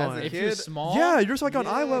much No, as fun. a If kid- you're small. Yeah, you're just like on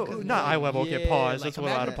eye level. 'cause Not eye level. Okay, pause. Like That's a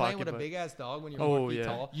little out of imagine playing pocket. with a But big ass dog when you're Oh, 4 feet yeah.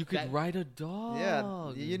 tall. You could That- ride a dog.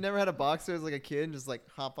 Yeah, you never had a boxer as like a kid and just like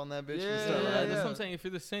hop on that bitch and Yeah, start Yeah, riding. that's what I'm saying. If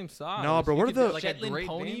you're the same size. No, bro, you what could are do, the- like Shetland a Great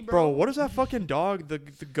pony, Dane. bro, what is that fucking dog? The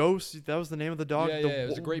ghost. That was the name of the dog. Yeah, The it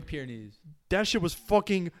was a wo- Great Pyrenees. That shit was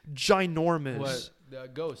fucking ginormous. What? The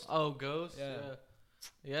ghost. Oh, Ghost. Yeah.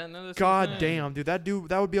 Yeah. No, that's what God I'm saying. damn, dude,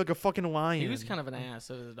 that would be like a fucking lion. He was kind of an ass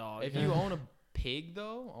as a dog. If you own a pig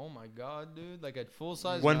though, oh my god, dude, like a full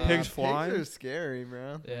size. When pig. pigs fly? Pigs are scary,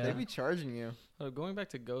 bro. Yeah. They be charging you. Going back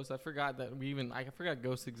to Ghost, I forgot that I forgot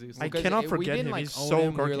Ghost exists. I Because cannot we forget didn't, him. like, He's own so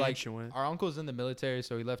him. We were, like, gargantuan. Our uncle's in the military,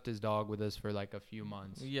 so he left his dog with us for like a few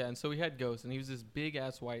months. Yeah, and so we had Ghost, and he was this big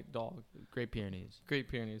ass white dog. Great Pyrenees. Great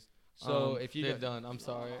Pyrenees. So if you they're don't- done, I'm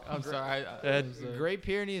sorry. I'm sorry. Great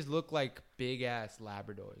Pyrenees look like big ass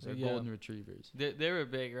Labradors or Yeah. golden retrievers. They were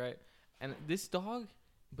big, right? And this dog,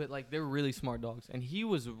 but like they're really smart dogs, and he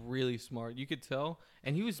was really smart. You could tell,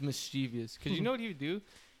 and he was mischievous because you know what he would do?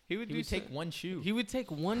 He would Take one shoe. He would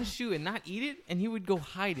take one shoe and not eat it, and he would go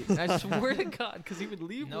hide it. And I swear to God, because he would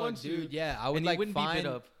leave No, one dude, shoe. yeah, I would and he like wouldn't beep it find.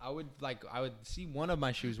 up. I would see one of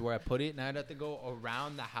my shoes where I put it, and I'd have to go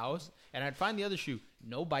around the house, and I'd find the other shoe.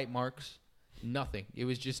 No bite marks, nothing. It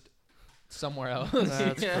was just somewhere else.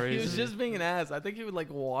 That's yeah, crazy. He was just being an ass. I think he would like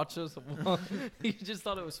watch us. He just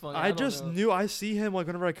thought it was funny. I don't just know. knew I see him like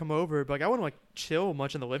whenever I come over, but like I wouldn't like chill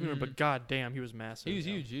much in the living room. But god damn, he was massive. He was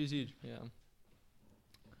huge. He was huge. Yeah.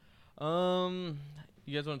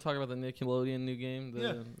 You guys want to talk about the Nickelodeon new game? The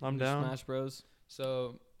Yeah, I'm new down. Smash Bros.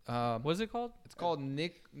 So, What is it called? it's called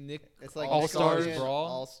Nick. It's like All Stars Nickelodeon Brawl.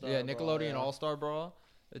 All-Star Yeah, Brawl, Nickelodeon yeah. All Star Brawl.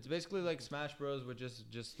 It's basically like Smash Bros, with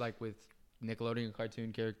just like with Nickelodeon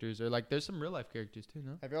cartoon characters, or like there's some real life characters too.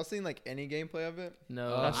 No, Have y'all seen like any gameplay of it?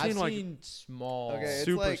 No. I've I've seen, like, seen small. Okay, it's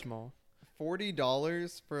super like- small.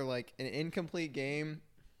 $40 for like an incomplete game,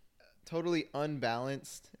 totally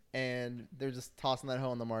unbalanced, and they're just tossing that hoe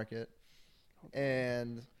on the market.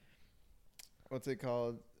 And what's it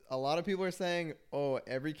called? A lot of people are saying, "Oh,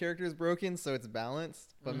 every character is broken, so it's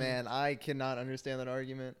balanced." But Mhm. man, I cannot understand that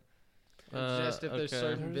argument. It's just if there's okay.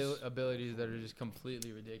 certain There's- abilities that are just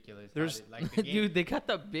completely ridiculous. There's- like the game. Dude, they got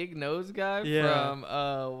the big nose guy Yeah.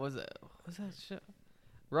 from what's that shit?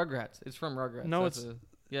 Rugrats. It's from Rugrats. No, That's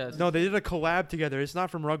yes. No, they did a collab together. It's not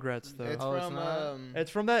from Rugrats though. It's Oh, it's from not?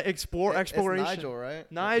 It's from that it's exploration. Nigel, right?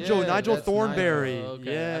 Nigel, Yeah, Nigel that's Thornberry. Nigel. Okay,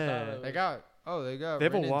 I Yeah, thought it They got They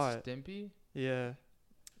have a Ren and lot. Stimpy. yeah.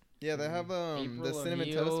 Yeah, they have the April cinnamon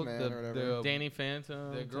O'Neil, toast man or whatever. Danny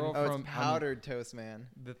Phantom. the girl Oh, from it's powdered toast man.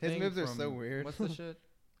 The His thing moves are from- so weird. What's the shit?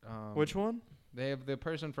 Which one? They have the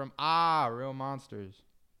person from Real Monsters.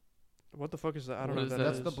 What the fuck is that? I don't What know. is What that? that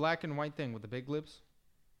That's the is. black and white thing with the big lips.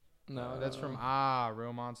 No, That's from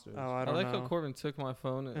Real Monsters. Oh, I I don't like know. how Corbin took my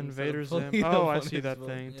phone. And Invader instead of Zim. pulling it Oh, up I on see his that phone.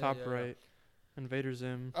 thing. Yeah, Top yeah. right. Invader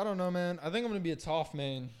Zim. I don't know, man. I think I'm gonna be a Toph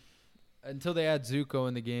main until they add Zuko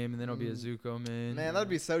in the game, and then I'll be a Zuko main. Man, that'd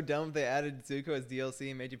be so dumb if they added Zuko as DLC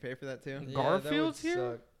and made you pay for that too. Yeah, that would Garfield's here? suck.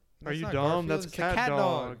 Are That's you not dumb? Garfield, That's it's a cat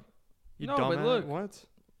dog. You No, but dumbass. look. What?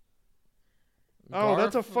 Oh,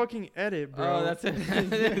 that's a Garf- fucking edit, bro. Oh, that's it.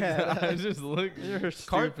 Yeah. I just looked. You're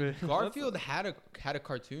stupid. Garfield had a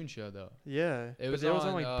cartoon show though. Yeah, It but was it was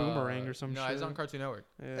on like Boomerang or some no, shit. it was on Cartoon Network.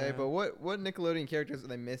 Yeah. Hey, but what Nickelodeon characters are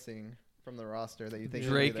they missing from the roster that you think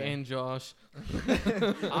Drake should be there? and Josh.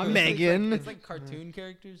 Megan. It's like cartoon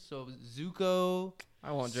characters. So Zuko,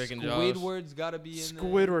 I want Drake and Josh. Squidward's got to be in there.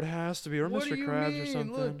 Squidward has to be, or What do Mr. you Krabs mean? or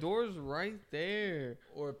something. Look, door's right there.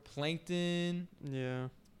 Or Plankton. Yeah.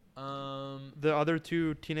 Um, The other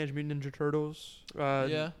two Teenage Mutant Ninja Turtles.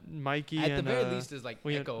 Yeah. Mikey at and the very least, is like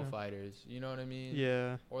we had- Echo Fighters. You know what I mean?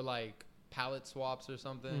 yeah. Or like palette swaps or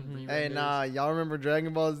something. Mhm. Hey, re-renders. nah, y'all remember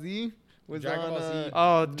Dragon Ball Z? Was Dragon on, Ball Z.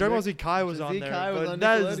 Oh, Dragon Ball Nick- Z Kai was on Z there, Kai was but on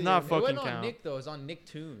that does Nickelodeon. not It It fucking wasn't on count. Nick though. It was on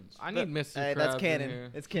Nicktoons. I need Mr. Hey, Krabs that's in canon. here.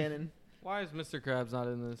 It's canon. Why is Mr. Krabs not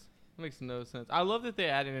in this? It makes no sense. I love that they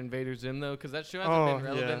added Invader Zim though, because that show hasn't Oh, been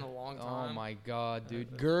relevant yeah. in a long Oh time. my god,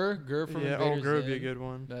 dude. Gur from Yeah, Invader Gur would be a Zim. good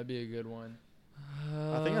one. That'd be a good one.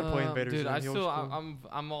 I think I'd play Invader Dude, Zim. I He was still, cool.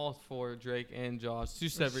 I'm all for Drake and Josh, two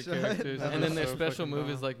separate Shut characters, up. and then their So special fucking move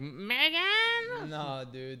is dumb. like Megan. Nah,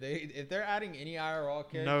 dude. If they're adding any IRL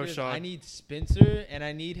characters, No shot. I need Spencer and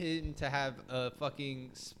I need him to have a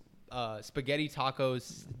fucking spaghetti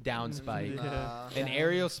tacos down spike. Yeah. An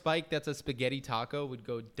aerial spike that's a spaghetti taco would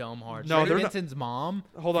go dumb hard. No, Freddie they're not- Benson's mom.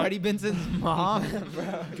 Hold on. Freddie Benson's mom.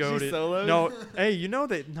 Goated. She solos? No, hey, you know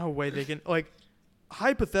that? No way they can like.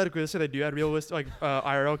 Hypothetically, let's say they do add realistic like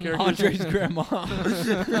IRL characters. Andre's grandma.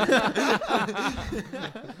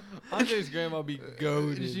 Andre's grandma be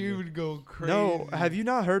goaded. She would go crazy. No, have you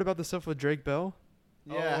not heard about the stuff with Drake Bell?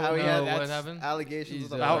 Yeah, Oh, how he no, had what that's- happened? allegations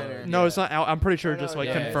with He's a out. minor. No, Yeah. it's not out. I'm pretty sure Oh, just no, like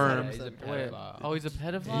yeah, confirmed. He's a Wait, pedophile. oh, he's a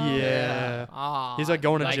pedophile. Yeah. Ah, He's, like,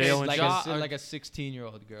 going to like jail a, and like, shit. a, like a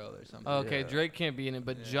 16-year-old girl or something. Okay, Yeah. Drake can't be in it,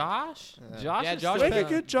 but Yeah. Josh, Yeah. Josh, Yeah, is Josh still We Peck. could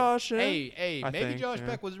get Josh in. Hey, I maybe think, Josh yeah.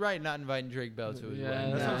 Peck was right not inviting Drake Bell to his Yeah,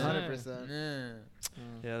 wedding. that's No, what I'm 100%. Yeah.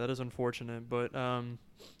 Yeah, that is unfortunate, but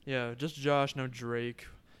yeah, just Josh, no Drake.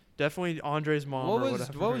 Definitely Andre's mom What or was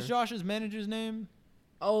whatever. what was Josh's manager's name?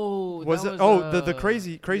 Oh, Was that it? was, The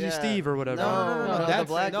crazy Yeah. Steve or whatever. No, the that's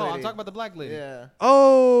black no. I'm lady. talking about the black lady. Yeah.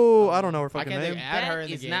 Oh, I don't know her Why fucking can't name. they add her in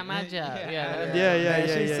the It's game? not my job. Yeah, add that- her. Yeah, yeah, Man,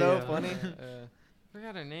 yeah, she's yeah, so yeah. funny.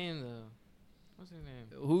 Forgot her name though. What's her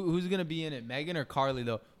name? Who's gonna be in it? Megan or Carly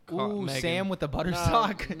though? Ooh, Megan. Sam with the butter Nah,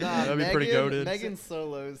 sock. nah, That'd be pretty goated. Megan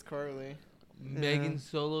Solo's Carly. Megan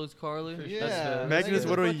Solo's Carly. Yeah. That's Megan is Megan's a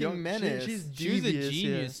literally fucking young. menace. She's She was a devious,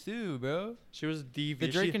 genius too, bro. She was The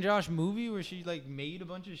devious. Drake She- and Josh movie where she like made a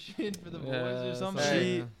bunch of shit for the boys or Yeah, something.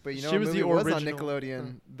 She- But you know She what was the movie was on original.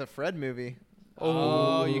 Nickelodeon? The Fred movie.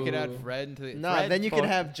 Oh, you Oh. could add Fred into the. Nah, Fred, then you could fuck.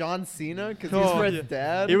 have John Cena because Oh, he's Fred's yeah.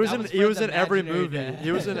 dad. He was That in. was He was in Fred's every imaginary movie. dad.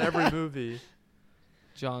 He was in every movie.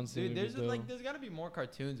 John Cena. Dude, there's though. like there's gotta be more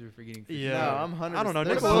cartoons we're forgetting. for Yeah. sure. No, I'm 100%. I don't know,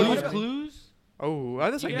 There's Nickelodeon- Blue's so many- Clues. Oh, I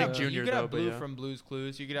just You like could Nick have, Jr. you could though, have but Blue yeah. from Blue's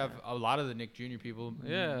Clues. You could have a lot of the Nick Jr. people.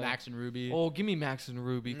 Yeah. Max and Ruby. Oh, give me Max and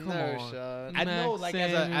Ruby. Come no on. shot. I know, Max like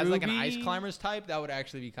and as like an ice Ruby. climbers type, that would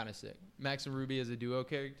actually be kind of sick. Max and Ruby as a duo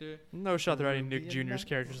character. No shot they're adding Ruby Nick and Jr.'s Max.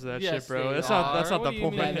 characters to that Yes, shit, bro. they That's not. That's are. not What the do you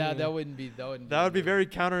point. mean? That wouldn't be. That wouldn't. That would be good. very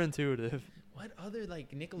counterintuitive. What other like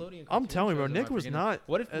Nickelodeon? I'm cartoon telling you, bro. shows am I Nick was forgetting? not.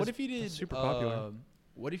 What as if you did super popular.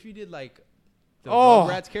 What if you did like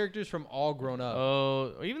Rugrats characters from All Grown Up.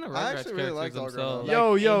 Oh, even the I Rugrats actually really characters liked All Grown Up.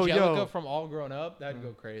 themselves. Yo, Angelica from All Grown Up. That'd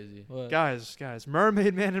go crazy. What? Guys,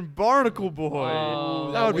 Mermaid Man and Barnacle Boy.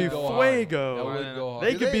 Oh, that would be go hard. fuego. That Why would not? go hard.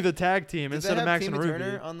 They Did could they- be the tag team Did instead they of have Max Tina and Ruby.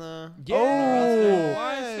 Turner on the? Oh.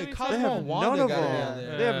 Why is Yeah, Timmy Cosmo They Turner? have and none Wanda of got them. it on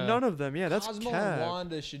there. They have Yeah. none of them. Yeah, that's Cosmo cap. and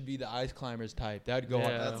Wanda should be the Ice Climbers type. That'd go Yeah.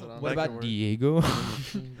 hard. That's what I'm. What That about could work. Diego?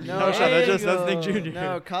 No, shot, that's Nick Jr.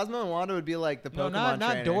 No, Cosmo and Wanda would be like the No, Pokemon not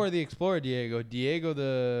trainer. Dora the Explorer. Diego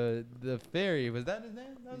the fairy. Was that his name?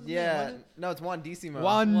 That was his name, Yeah, wasn't no, it's Wandissimo. it?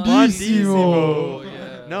 Wandissimo.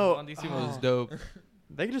 Yeah. No. Wandissimo is dope.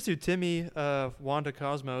 They could just do Timmy, Wanda,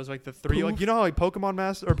 Cosmos, like the three. Like, you know how like Pokemon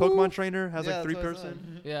Master or Pokemon Trainer has Yeah, like three that's what I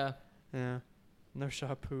person. Yeah. Yeah, no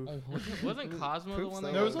shot poof. Wasn't Cosmo the Poop's one so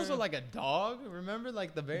that There was was also like a dog. Remember,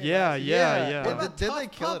 like the very Yeah, last- yeah. What about Did they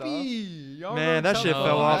Tough kill it off? Puppy? Y'all Man, remember that Tough shit No,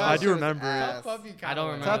 fell that off. I shit do was remember ass. it. Tough Puppy I kinda don't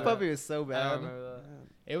went remember Tough that. Puppy was so I bad. don't remember that.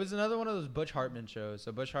 It was another one of those Butch Hartman shows.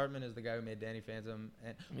 So Butch Hartman is the guy who made Danny Phantom.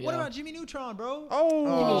 And what Yeah. about Jimmy Neutron, bro?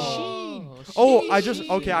 Oh, Sheen. I just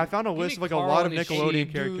okay. I found a Give me list of like a Carl lot of and his Nickelodeon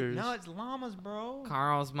sheep, characters. No, it's llamas, bro.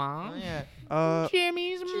 Carl's Oh, mom. yeah.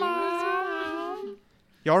 Jimmy's mom.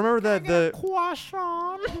 Y'all remember that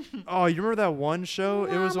Oh, you remember that one show?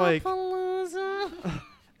 It was like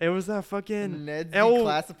it was that fucking Ned's L-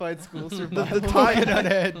 Declassified School Survival. the tie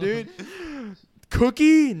Head, dude.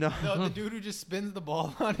 Cookie. No, No, the dude who just spins the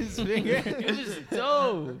ball on his finger. It was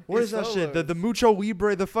dope. what is that Solos. shit? The Mucho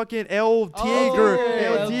Libre, the fucking El Tigre, yeah,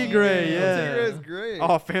 El El Tigre, Tigre. yeah. Tigre is great.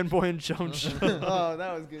 Oh, fanboy and jump shot. Oh,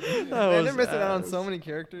 that was good. That Man, they're was missing out on ass. so many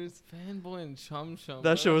characters. Fanboy and Chum Chum.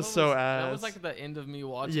 That shit was so That ass. was like the end of me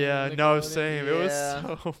watching. Yeah, no, Nickelodeon. same. It was Yeah. so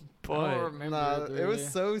I don't fun. remember Nah, it, it was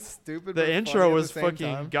really. so stupid. The but intro funny at was the same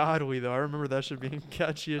fucking time. godly though. I remember that shit being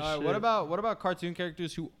catchy as All right, shit. what about cartoon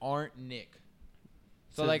characters who aren't Nick?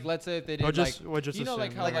 So So- like, let's say if they did Or just, like, what, just you know, assume,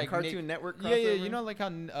 like how Like like a Cartoon Nick- Network. yeah, yeah, crossover? you know like how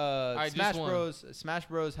just Smash one.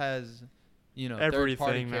 Bros has, you know, Everything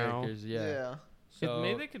third-party now. characters. Yeah. So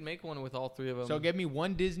Maybe they could make one with all three of them. so give me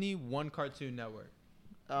one Disney, one Cartoon Network.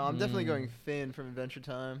 I'm definitely Mm. going Finn from Adventure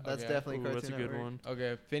Time. That's Okay. definitely Ooh, Cartoon that's a good Network. one.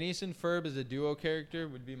 Okay, Phineas and Ferb as a duo character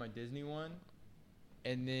would be my Disney one,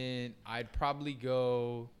 and then I'd probably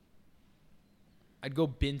go. I'd go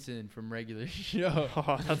Benson from regular show.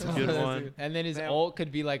 Oh, that's a good That's one. good. And then his Man. ult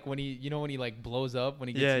could be like when he, you know, when he like blows up when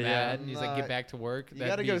he gets Yeah, yeah. mad and he's like, Nah, get back to work. You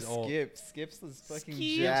That'd gotta be go his ult. Skip. Skip's was fucking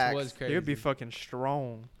Skips jacked. was crazy. They would be fucking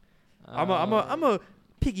strong. I'm I'm a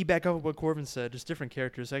piggyback off of what Corbin said. Just different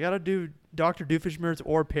characters. I gotta do Dr. Doofenshmirtz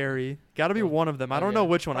or Perry. Gotta be Oh, one of them. I don't okay. know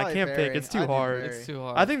which one. I Probably can't pick. Perry. It's too I'd do hard. Perry. It's too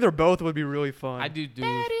hard. I think they're both would be really fun. I do do.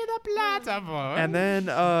 And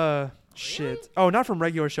then shit. Oh, not from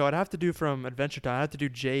regular show. I'd have to do from Adventure Time. I'd have to do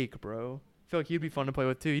Jake, bro. I feel like he'd be fun to play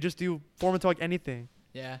with too. You just do form into like anything.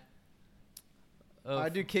 Yeah. I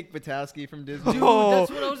do Kick Batowski from Disney. Oh,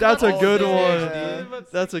 that's a good one. Yeah.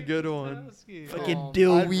 That's a good one. Fucking Oh, I'd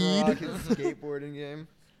dillweed. rock his skateboarding game.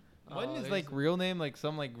 Wasn't his there's like real name like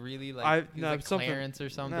some like really like, I- he was, no, like something- Clarence or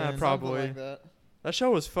something? Nah, Something Probably. like that. That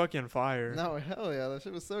show was fucking fire. No, hell yeah, that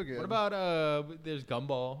shit was so good. What about there's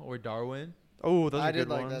Gumball or Darwin? Oh, those are I good did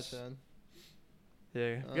like that ones. shit.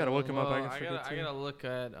 Yeah, you gotta look him up. I Well, can forget I too. gotta look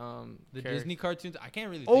at The character- Disney cartoons? I can't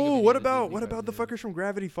really think of Oh, any what of the about Disney the cartoons. fuckers from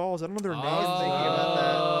Gravity Falls? I don't know their Oh, names. I was thinking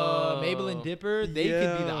about that. Mabel and Dipper, they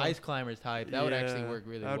could be the Yeah. Ice Climbers type. That would actually Yeah, work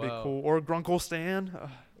really That'd well. be cool. Or Grunkle Stan.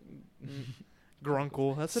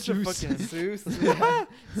 Grunkle. That's such a Seuss. fucking. Seuss. Yeah.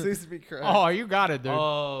 Seuss would be crazy. Oh, you got it, dude.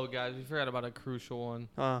 Oh, guys, we forgot about a crucial one.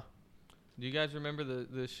 Do you guys remember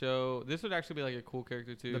the show? This would actually be like a cool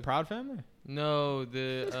character too. The Proud Family? No,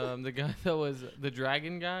 the guy that was the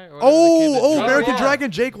dragon guy. Or whatever the kid Oh, that oh, dragged- American yeah.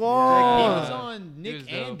 Dragon, Jake He Long. was Yeah. on He Nick was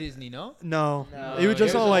and dope. Disney, no? No, No, it was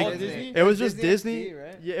just it on was like all Disney? it was just Disney. XD,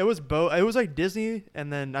 right? Yeah, it was both. It was like Disney,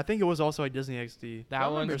 and then I think it was also like Disney XD, That I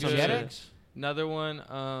one. remember or some good. shit. Jetix. Another one.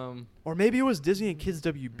 or maybe it was Disney and Kids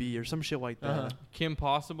WB or some shit like that. Uh-huh. Kim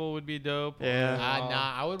Possible would be dope. Yeah.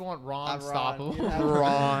 Nah, I would want Ron I'd Ron. Stoppable. You'd have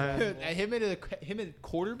Ron. him at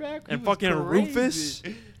quarterback? He And was fucking crazy. Rufus.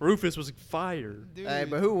 Rufus was fire. Dude. Hey,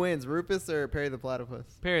 but who wins, Rufus or Perry the Platypus?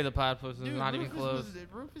 Perry the Platypus is Dude, not even Rufus close.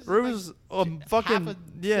 Rufus, Rufus is fucking half a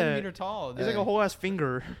yeah. centimeter tall. He's like a whole ass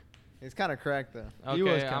finger. He's kind of cracked though. He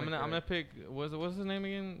was Okay, kinda I'm gonna correct. pick. What's his name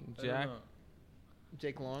again? Jack.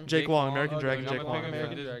 Jake Long. Jake Long, American Okay, Dragon, I'm Jake gonna Long. pick yeah.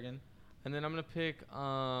 American Dragon. And then I'm gonna pick.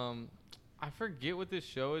 I forget what this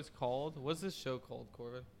show is called. What's this show called,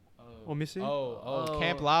 Corbin? Let me see. Oh.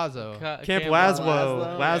 Camp Lazo. Camp Laszlo.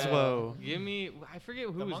 Laszlo. Yeah. Laszlo. Give me. I forget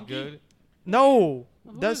who The was monkey? good. No,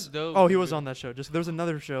 Who that's is Dove oh he was Google? on that show. Just there was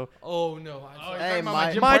another show. Oh no. Hey,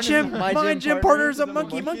 my My gym gym partner's a is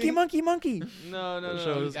monkey. No. That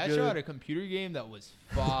show no. was That good. show had a computer game that was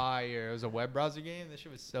fire. It was a web browser game. That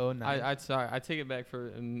shit was so nice. I take it back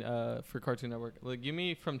for Cartoon Network. Like, give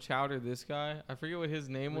me from Chowder this guy. I forget what his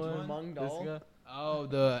name Which was. one? Mung This Dal? guy. Oh,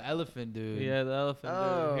 the elephant dude. Yeah, the elephant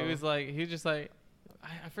Oh. dude. He was just like,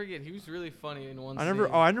 I forget. He was really funny in one. I remember.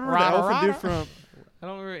 scene. Oh, I remember the Rada elephant dude Rada? from. I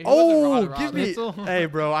don't remember. He Oh, wasn't Rada give me. Rada. Hey,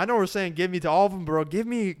 bro. I know we're saying give me to all of them, bro. Give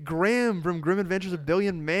me Grim from Grim Adventures of Billy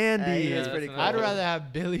and Mandy. Hey, Yeah, that's pretty that's cool. I'd rather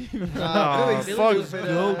have Billy. Aw, Billy fuck stupid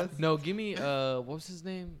Dope. ass. No, give me what was his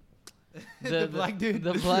name? The black dude.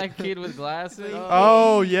 the black kid with glasses.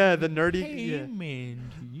 Oh yeah, the nerdy. Hey, Yeah.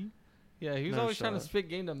 Mandy. Yeah, he was No, always shut trying to up. spit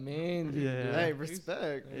game to man. dude. Yeah. Hey, He was-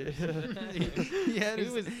 respect. Yeah, He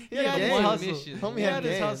was. he had had his game. hustle. Mission. Homie He had had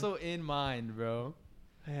his game. hustle in mind, bro.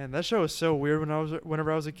 Man, that show was so weird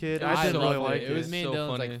whenever I was a kid. I I didn't loved really like It it. was me and So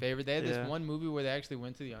Dylan's funny. like favorite. They had Yeah. this one movie where they actually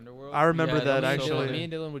went to the underworld. I remember Yeah, that that was so actually. funny. Me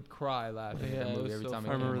and Dylan would cry laughing Yeah, at it the movie was every so time it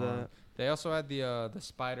I funny. came remember on. that. They also had the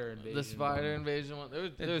spider invasion. The spider one. invasion one. There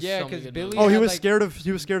was Yeah, so many 'cause good Billy ones. Oh, he had, was like-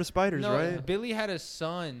 scared of spiders, No, right? Billy had a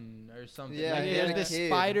son or something. Yeah, like, he there's had a this kid.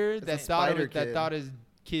 spider It's a that spider that kid. thought his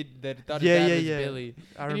kid that thought Yeah, his dad yeah, was yeah. Billy.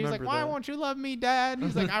 I And he was like, remember "Why that. won't you love me, Dad?" And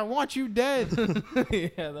he's like, "I want you dead." Yeah,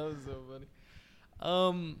 that was so funny.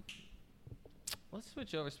 Let's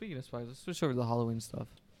switch over. Speaking of spiders, let's switch over to the Halloween stuff.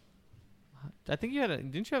 I think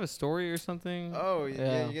didn't you have a story or something? Oh, yeah.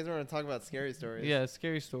 Yeah. You guys want to talk about scary stories? Yeah,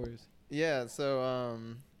 scary stories. Yeah, so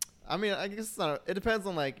I mean, I guess it's not. It depends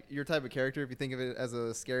on like your type of character if you think of it as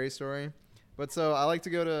a scary story. But so I like to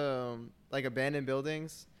go to like abandoned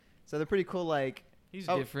buildings. So they're pretty cool. Like He's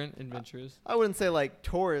Oh, different, adventurous. I wouldn't say like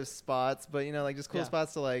tourist spots, but you know, like just cool Yeah.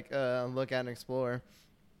 spots to like look at and explore.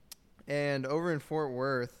 And over in Fort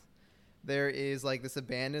Worth, there is like this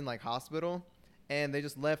abandoned like hospital, and they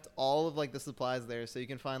just left all of like the supplies there, so you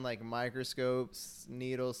can find like microscopes,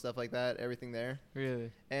 needles, stuff like that, everything there.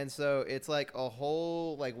 Really? And so it's like a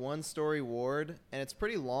whole like 1-story ward, and it's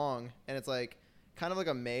pretty long, and it's like kind of like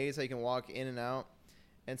a maze so you can walk in and out.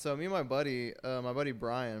 And so me and my buddy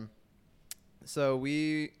Brian, so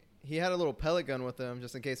he had a little pellet gun with him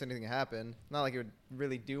just in case anything happened. Not like it would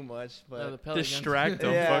really do much, but No, the pellet guns. Distract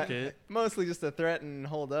them. Yeah. Fuck it. mostly just to threaten and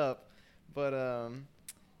hold up. But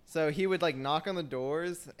so he would like knock on the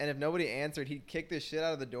doors, and if nobody answered, he'd kick the shit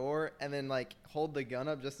out of the door and then like hold the gun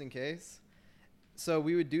up just in case. So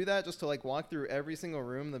we would do that just to like walk through every single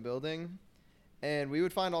room in the building, and we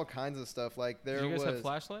would find all kinds of stuff. Like there Did you guys was have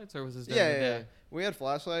flashlights, or was this during yeah, the yeah, day? yeah. We had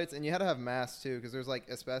flashlights, and you had to have masks too, because there's like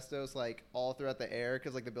asbestos like all throughout the air,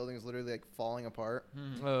 because like the building is literally like falling apart.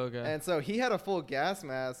 Oh, okay. And so he had a full gas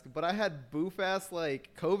mask, but I had boof ass like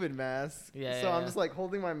COVID mask. Yeah, So yeah, I'm yeah. just like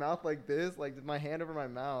holding my mouth like this, like my hand over my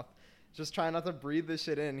mouth, just trying not to breathe this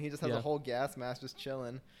shit in. He just has Yeah. a whole gas mask just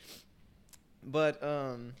chilling. But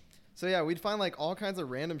so yeah, we'd find like all kinds of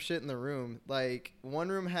random shit in the room. Like one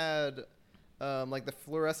room had like the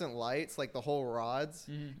fluorescent lights, like the whole rods.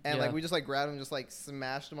 And Yeah. like we just like grabbed them, just like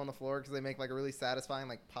smashed them on the floor because they make like a really satisfying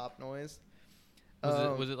like pop noise.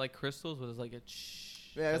 Was it like crystals? Was it like a?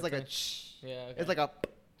 Yeah, it was like a. type thing? Yeah. Okay. It's like a.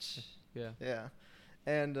 Yeah. Yeah.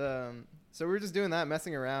 And so we were just doing that,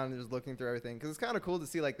 messing around and just looking through everything. Because it's kind of cool to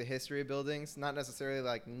see like the history of buildings, not necessarily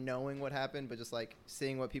like knowing what happened, but just like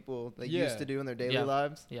seeing what people like Yeah. used to do in their daily Yeah.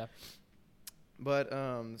 lives. Yeah. But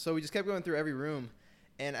so we just kept going through every room.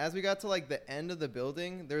 And as we got to like the end of the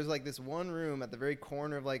building, there's like this one room at the very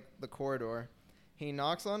corner of like the corridor. He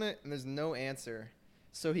knocks on it and there's no answer.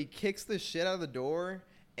 So he kicks the shit out of the door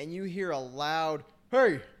and you hear a loud,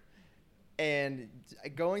 "Hey!" And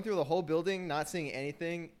going through the whole building, not seeing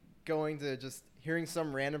anything, going to just hearing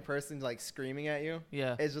some random person like screaming at you.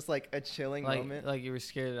 Yeah. It's just like a chilling moment. Like you were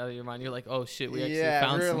scared out of your mind. You're like, oh shit, we actually Yeah,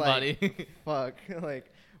 found we were somebody. Fuck.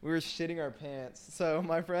 Like, we were shitting our pants. So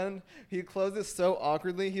my friend, he closed it so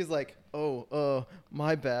awkwardly. He's like, "Oh,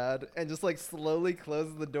 my bad," and just like slowly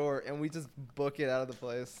closes the door, and we just book it out of the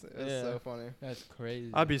place. It was Yeah. so funny. That's crazy.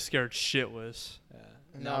 I'd be scared shitless. Yeah.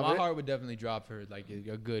 No, No, my but- heart would definitely drop for like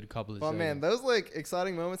a good couple of But seconds. man, those like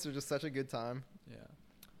exciting moments are just such a good time. Yeah.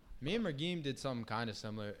 Me and Mergeem did something kind of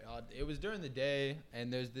similar. It was during the day,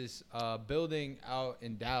 and there's this building out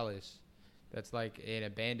in Dallas that's like an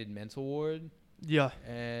abandoned mental ward. Yeah.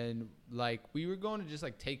 And like we were going to just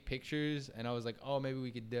like take pictures, and I was like, oh, maybe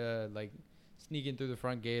we could like sneak in through the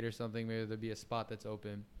front gate or something. Maybe there'd be a spot that's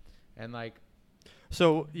open. And like,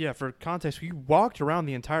 So yeah, for context, we walked around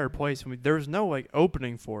the entire place, and there was no like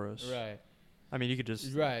opening for us. right. I mean, you could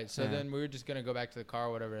just. Right. So Yeah. then we were just going to go back to the car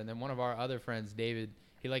or whatever. And then one of our other friends, David,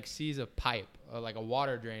 he like sees a pipe, like a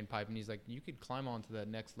water drain pipe, and he's like, you could climb onto that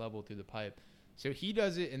next level through the pipe. So he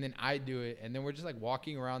does it, and then I do it, and then we're just like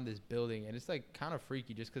walking around this building, and it's like kind of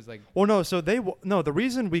freaky, just because like. Well, no. So the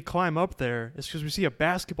reason we climb up there is because we see a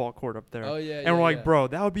basketball court up there. Oh yeah. And we're like, bro,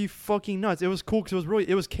 that would be fucking nuts. It was cool because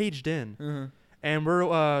it was caged in. Mm-hmm. And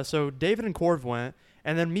we're so David and Corv went,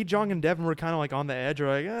 and then me, Jong, and Devin were kind of like on the edge. We're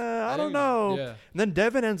like, I don't know. Yeah. And then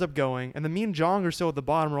Devin ends up going, and then me and Jong are still at the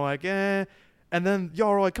bottom. We're like, And then y'all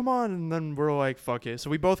are like, come on. And then we're like, fuck it. So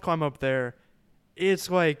we both climb up there. It's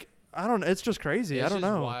like, I don't know. It's just crazy. It's I don't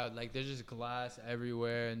just know. wild. Like there's just glass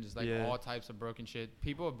everywhere and just like Yeah. all types of broken shit.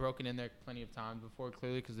 People have broken in there plenty of times before,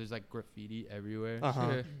 clearly, because there's like graffiti everywhere. Uh-huh.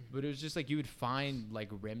 Sure. But it was just like you would find like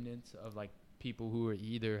remnants of like people who were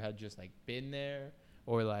either had just like been there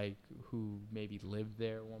or like who maybe lived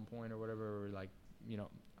there at one point or whatever, or like, you know,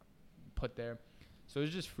 put there. So it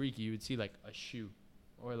was just freaky. You would see like a shoe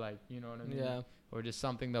or like, you know what I mean? Yeah. Or just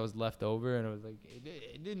something that was left over, and it was like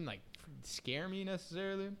it didn't like scare me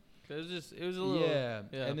necessarily. It was a little. Yeah.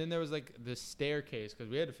 Yeah. And then there was like the staircase, because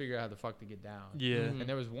we had to figure out how the fuck to get down. Yeah. Mhm. And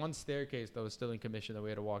there was one staircase that was still in commission that we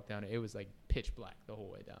had to walk down. It was like pitch black the whole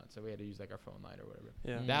way down, so we had to use like our phone light or whatever.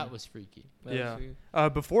 Yeah. Mm. That was freaky. Yeah. Actually.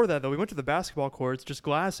 Before that, though, we went to the basketball courts, just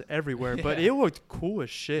glass everywhere, but Yeah. it looked cool as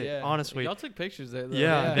shit, Yeah. honestly. Y'all took pictures there. Though.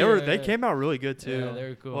 Yeah, Yeah. they came out really good too. Yeah, they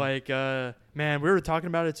were cool. Like, man, we were talking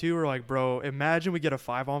about it too. We're like, bro, imagine we get a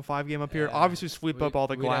 5-on-5 game up here. Yeah. Obviously, sweep up all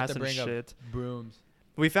the We'd have glass to and bring up shit. brooms.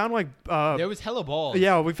 We found like, There was hella balls.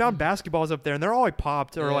 yeah, we found basketballs up there, and they're all like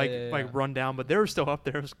popped or Yeah, like yeah, like yeah. run down, but they were still up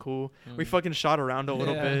there. It was cool. We Mhm. fucking shot around a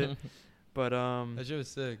little Yeah. bit, but That shit was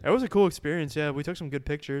sick. it was a cool experience. Yeah, we took some good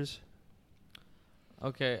pictures.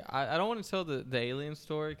 Okay, I don't want to tell the alien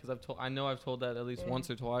story because I know I've told that at least once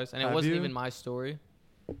or twice, and it Have wasn't you? even my story.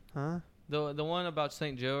 Huh? The one about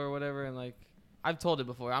St. Joe or whatever, and like I've told it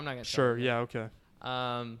before. I'm not gonna. Sure. Tell it Yeah. Okay.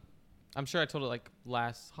 again. I'm sure I told it like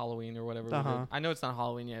last Halloween or whatever. we Uh-huh. did. I know it's not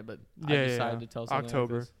Halloween yet, but Yeah, I yeah, decided yeah. to tell something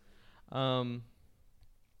October. Like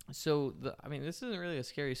this. So I mean, this isn't really a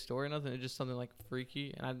scary story, or nothing. It's just something like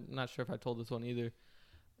freaky, and I'm not sure if I told this one either.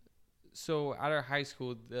 So at our high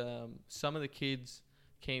school, some of the kids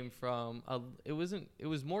came from it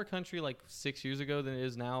was more country like 6 years ago than it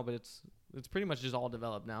is now, but it's pretty much just all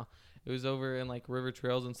developed now. It was over in like river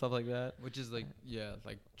trails and stuff like that. Which is like, yeah,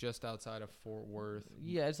 like just outside of Fort Worth.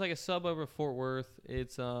 Yeah, it's like a suburb of Fort Worth.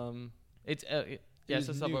 It's It it's a was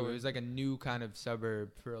suburb. new. It was like a new kind of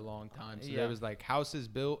suburb for a long time. So Yeah. there was like houses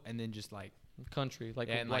built and then just like country, like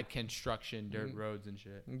and like construction, dirt Mhm. roads and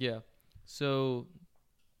shit. Yeah. So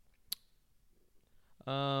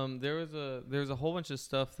there was a whole bunch of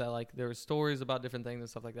stuff that like there were stories about different things and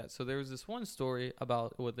stuff like that. So there was this one story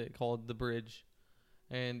about what they called the bridge,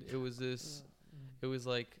 and it was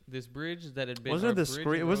like this bridge that had been Wasn't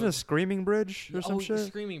it wasn't it a screaming bridge or some the shit?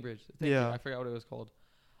 Screaming Bridge. Thank you. Yeah. I forgot what it was called.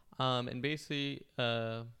 And basically,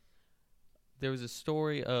 there was a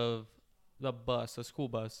story of a school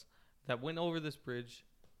bus that went over this bridge,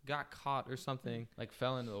 got caught or something, Like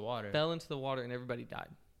fell into the water. fell into the water, and everybody died.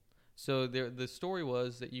 So the story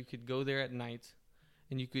was that you could go there at night,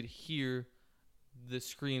 and you could hear the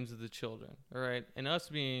screams of the children. All right, and us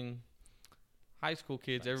being high school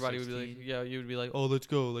kids, Like everybody would be like, 16? yeah, you would be like, oh, let's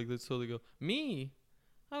go, like let's totally go. Me,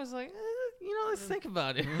 I was like, let's think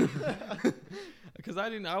about it, because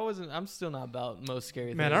I'm still not about most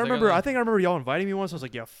scary Man, things. I Like, remember. like- I think I remember y'all inviting me once. I was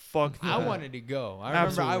like, yeah, fuck that. I wanted to go. I remember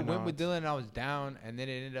Absolutely I went not. with Dylan and I was down, and then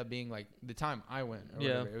it ended up being like the time I went. Or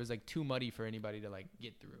Yeah. whatever, it was like too muddy for anybody to like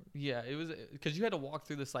get through. Yeah, it was because you had to walk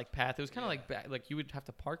through this like path. It was kind of like like you would have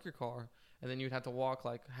to park your car, and then you'd have to walk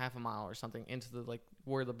like half a mile or something into the like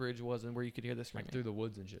where the bridge was and where you could hear the screaming. Like through the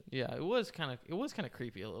woods and shit. Yeah, it was kind of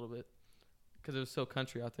creepy a little bit because it was so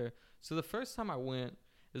country out there. So the first time I went,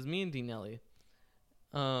 it was me and D Nelly,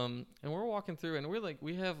 and we're walking through, and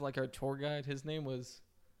we have like our tour guide. His name was,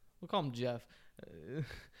 we'll call him Jeff.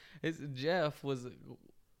 Jeff was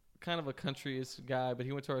kind of a countryist guy, but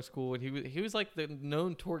he went to our school, and he was like the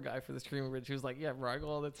known tour guy for the Screaming Bridge. He was like, yeah, bro, I go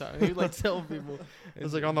all the time. He would like tell people. It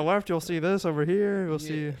was like on the left, you'll see this. Over here, you'll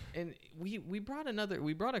see. And we brought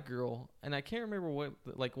a girl, and I can't remember what,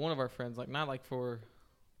 like one of our friends, like not like for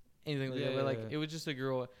anything like that, but like it was just a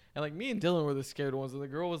girl, and like me and Dylan were the scared ones, and the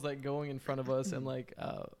girl was like going in front of us and like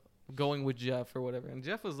going with Jeff or whatever, and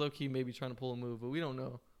Jeff was low key maybe trying to pull a move, but we don't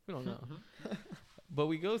know. But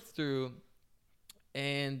we go through,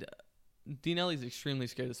 and D Nelly's extremely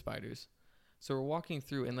scared of spiders, so we're walking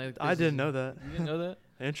through, and like I didn't know that. You didn't know that?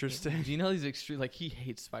 Interesting. D Nelly's extreme, like he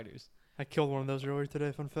hates spiders. I killed one of those earlier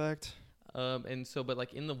today. Fun fact. And so, but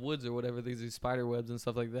like in the woods or whatever, there's these spider webs and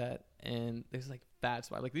stuff like that, and there's like fat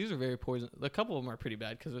spiders. Like these are very poisonous. A couple of them are pretty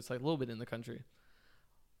bad because it's like a little bit in the country.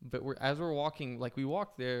 But as we're walking, like we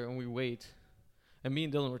walk there and we wait, and me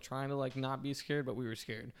and Dylan were trying to like not be scared, but we were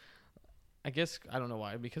scared. I guess I don't know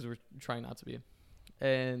why, because we're trying not to be,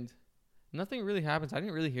 and nothing really happens. I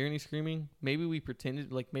didn't really hear any screaming. Maybe we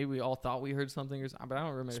pretended, like maybe we all thought we heard something, but I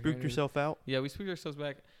don't remember. Spooked yourself out? Yeah, we spooked ourselves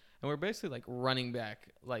back, and we're basically like running back,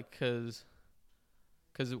 like cause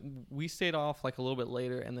we stayed off like a little bit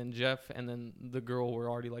later, and then Jeff and then the girl were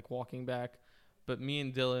already like walking back, but me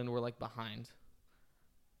and Dylan were like behind.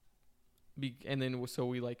 And then so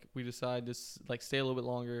we decide to like stay a little bit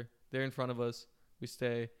longer. They're in front of us. We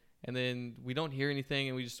stay, and then we don't hear anything,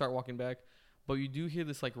 and we just start walking back. But you do hear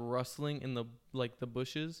this like rustling in the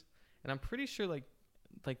bushes, and I'm pretty sure like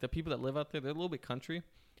the people that live out there, they're a little bit country.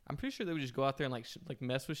 I'm pretty sure they would just go out there and like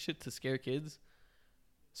mess with shit to scare kids.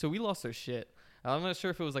 So we lost our shit. I'm not sure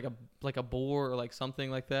if it was like a boar or like something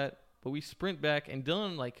like that. But we sprint back, and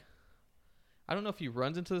Dylan like, I don't know if he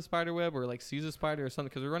runs into the spider web or like sees a spider or something,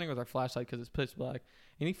 because we're running with our flashlight because it's pitch black,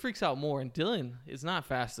 and he freaks out more. And Dylan is not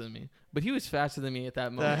faster than me, but he was faster than me at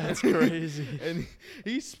that moment. That's crazy. And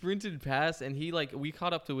he sprinted past, and we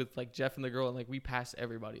caught up with like Jeff and the girl, and like we passed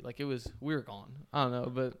everybody. Like we were gone. I don't know,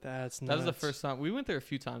 but that was the first time. We went there a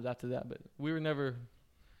few times after that, but we were never.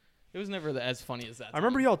 It was never as funny as that. I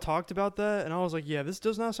remember y'all talked about that, and I was like, yeah, this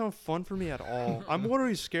does not sound fun for me at all. I'm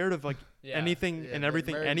literally scared of like anything and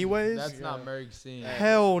everything anyways. That's not Merg's scene.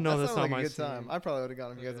 Hell no, that's not like my a good scene. time. I probably would have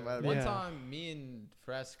gotten you guys invited. One time, me and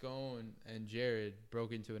Frascone and Jared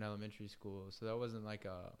broke into an elementary school, so that wasn't like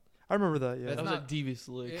a... I remember that, yeah. That was a devious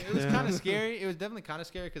look. It was kind of scary. It was definitely kind of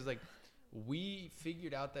scary because like we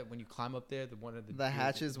figured out that when you climb up there, the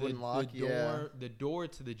hatches wouldn't lock. The door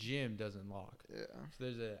to the gym doesn't lock. Yeah. So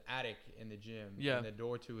there's an attic in the gym. Yeah. And the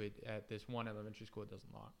door to it at this one elementary school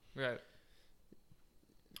doesn't lock. Right.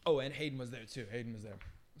 Oh, and Hayden was there too.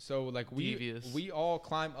 So like we all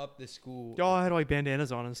climb up this school. Y'all had like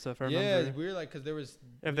bandanas on and stuff. I remember. Yeah, we were like, because there was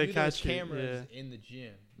cameras in the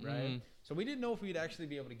gym, right? Mm-hmm. So we didn't know if we'd actually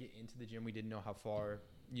be able to get into the gym. We didn't know how far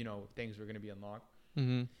things were gonna be unlocked.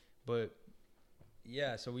 Mm-hmm. But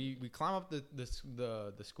yeah, so we climb up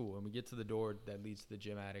the school, and we get to the door that leads to the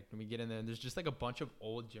gym attic, and we get in there, and there's just like a bunch of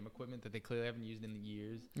old gym equipment that they clearly haven't used in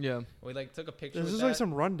years. Yeah. And we like took a picture. Is this like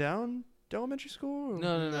some rundown elementary school?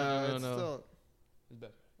 No. Still, it's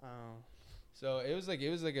better. Oh. So it was like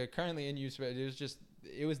a currently in use, but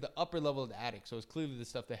it was the upper level of the attic, so it was clearly the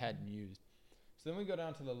stuff they hadn't used. So then we go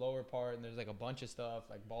down to the lower part, and there's like a bunch of stuff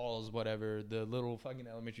like balls, whatever, the little fucking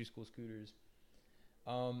elementary school scooters.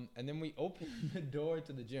 And then we open the door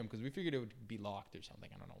to the gym because we figured it would be locked or something.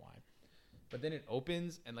 I don't know why. But then it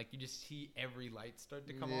opens, and like you just see every light start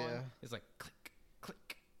to come on. It's like click,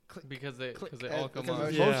 click, click. Because they click. all come Because on.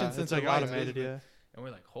 of Yeah, motion it's sensor like lights. automated, yeah. And we're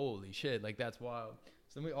like, holy shit, like that's wild.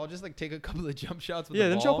 So then we all just like take a couple of jump shots with Yeah,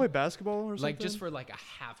 the didn't ball. y'all play basketball or something? Like just for like a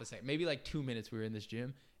half a second, maybe like 2 minutes we were in this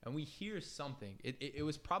gym, and we hear something. It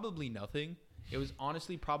was probably nothing. It was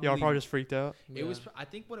honestly probably... Y'all probably just freaked out. It was. I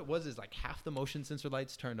think what it was is like half the motion sensor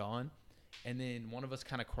lights turned on, and then one of us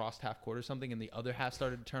kind of crossed half court or something, and the other half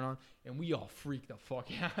started to turn on, and we all freaked the fuck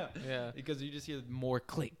out. Yeah. Because you just hear more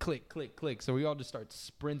click, click, click, click. So we all just start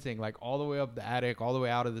sprinting like all the way up the attic, all the way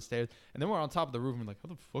out of the stairs, and then we're on top of the roof, and we're like, how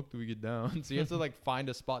the fuck do we get down? So you have to like find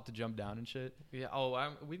a spot to jump down and shit. Yeah.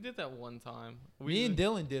 Oh, we did that one time. Me and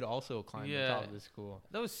Dylan did also climb the top of the school.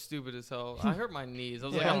 That was stupid as hell. I hurt my knees. I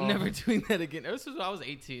was Yeah. like, I'm never doing that again. This was when I was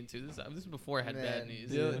 18 too. This is before I had bad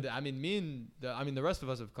knees. I mean, the rest of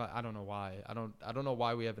us have. I don't know why. I don't know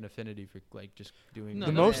why we have an affinity for like just doing. No,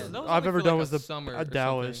 The that most was- that was I've only ever for, done like, was a the summer a or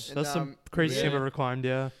Dallas. something. That's And, some crazy thing yeah. I've ever climbed,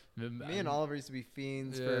 yeah. Me and Oliver used to be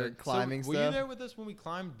fiends Yeah. for climbing so, stuff. Were you there with us when we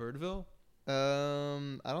climbed Birdville?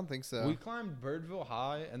 I don't think so. We climbed Birdville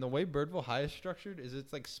High, and the way Birdville High is structured is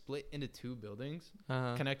it's like split into two buildings,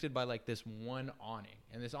 Uh-huh. connected by like this one awning,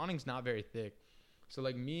 and this awning's not very thick. So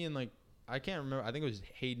like me and like I can't remember. I think it was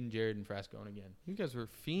Hayden, Jared, and Frascone again. You guys were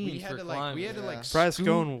fiends We had for to climbing. like we had to like Yeah.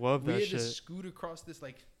 Frascone loved we that had to shit. scoot across this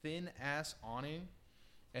like thin ass awning,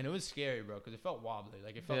 and it was scary, bro, because it felt wobbly.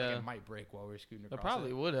 Like it felt Yeah. like it might break while we were scooting I across.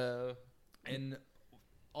 probably it. would have. And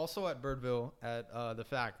also at Birdville, at the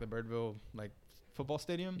Birdville like football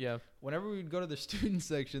stadium. Yeah. Whenever we would go to the student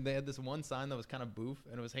section, they had this one sign that was kind of boof,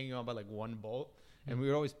 and it was hanging on by like one bolt, and we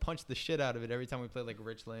would always punch the shit out of it every time we played like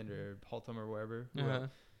Richland or Haltom or wherever. Uh-huh.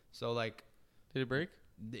 So like, Did it break?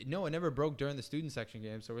 no, it never broke during the student section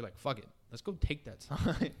game. So we're like, fuck it, let's go take that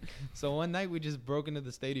sign. So one night we just broke into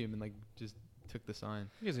the stadium and like just took the sign.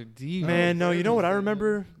 You guys are deep. Man, no, you know what I Yeah.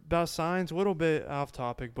 remember about signs? A little bit off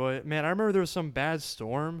topic, but man, I remember there was some bad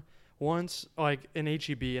storm once, like in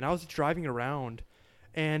HEB, and I was driving around,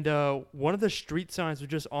 and one of the street signs was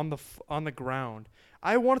just on the ground.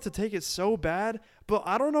 I wanted to take it so bad, but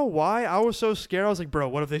I don't know why. I was so scared. I was like, bro,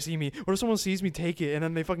 what if they see me? What if someone sees me take it and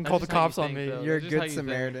then they fucking call the cops on me? You're a good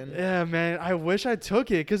Samaritan. Yeah, man. I wish I took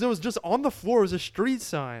it because it was just on the floor. It was a street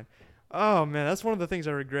sign. Oh, man. That's one of the things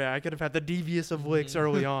I regret. I could have had the devious of licks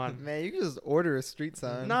early on. Man, you can just order a street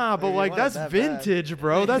sign. Nah, but like that's vintage,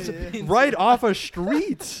 bro. That's Yeah. right off a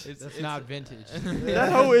street. That's not vintage.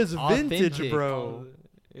 That hoe is vintage, Authentic. bro.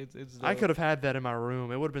 It's I could have had that in my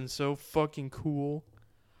room. It would have been so fucking cool.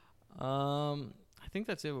 I think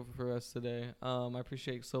that's it for us today. I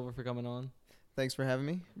appreciate Silver for coming on. Thanks for having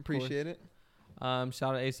me. Appreciate it. Shout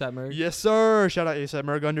out ASAP Merg. Yes, sir. Shout out ASAP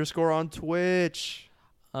Merg _ on Twitch.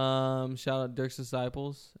 Shout out Dirk's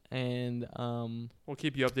Disciples, and We'll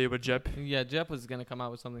keep you updated with Jep. yeah, Jep was gonna come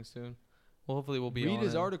out with something soon. Well, hopefully we'll be Read on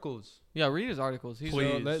his it. articles. Yeah, read his articles. He's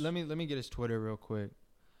Please. So let me get his Twitter real quick.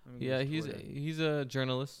 yeah, he's a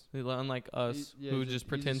journalist, unlike us, who just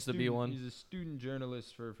pretends to be one. He's a student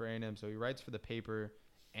journalist for A&M, so he writes for the paper,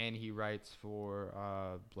 and he writes for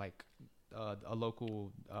a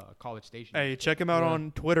local college station. Hey, check him out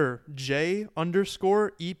on Twitter.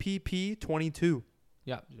 J_EPP22.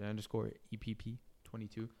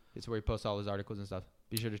 _EPP22. It's where he posts all his articles and stuff.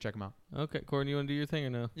 Be sure to check him out. Okay, Courtney, you want to do your thing or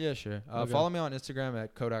no? Yeah, sure. Okay. Follow me on Instagram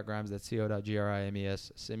at co.grimes. That's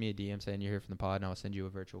co.grimes. Send me a DM saying you're here from the pod, and I'll send you a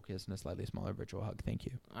virtual kiss and a slightly smaller virtual hug. Thank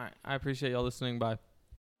you. All right, I appreciate y'all listening. Bye.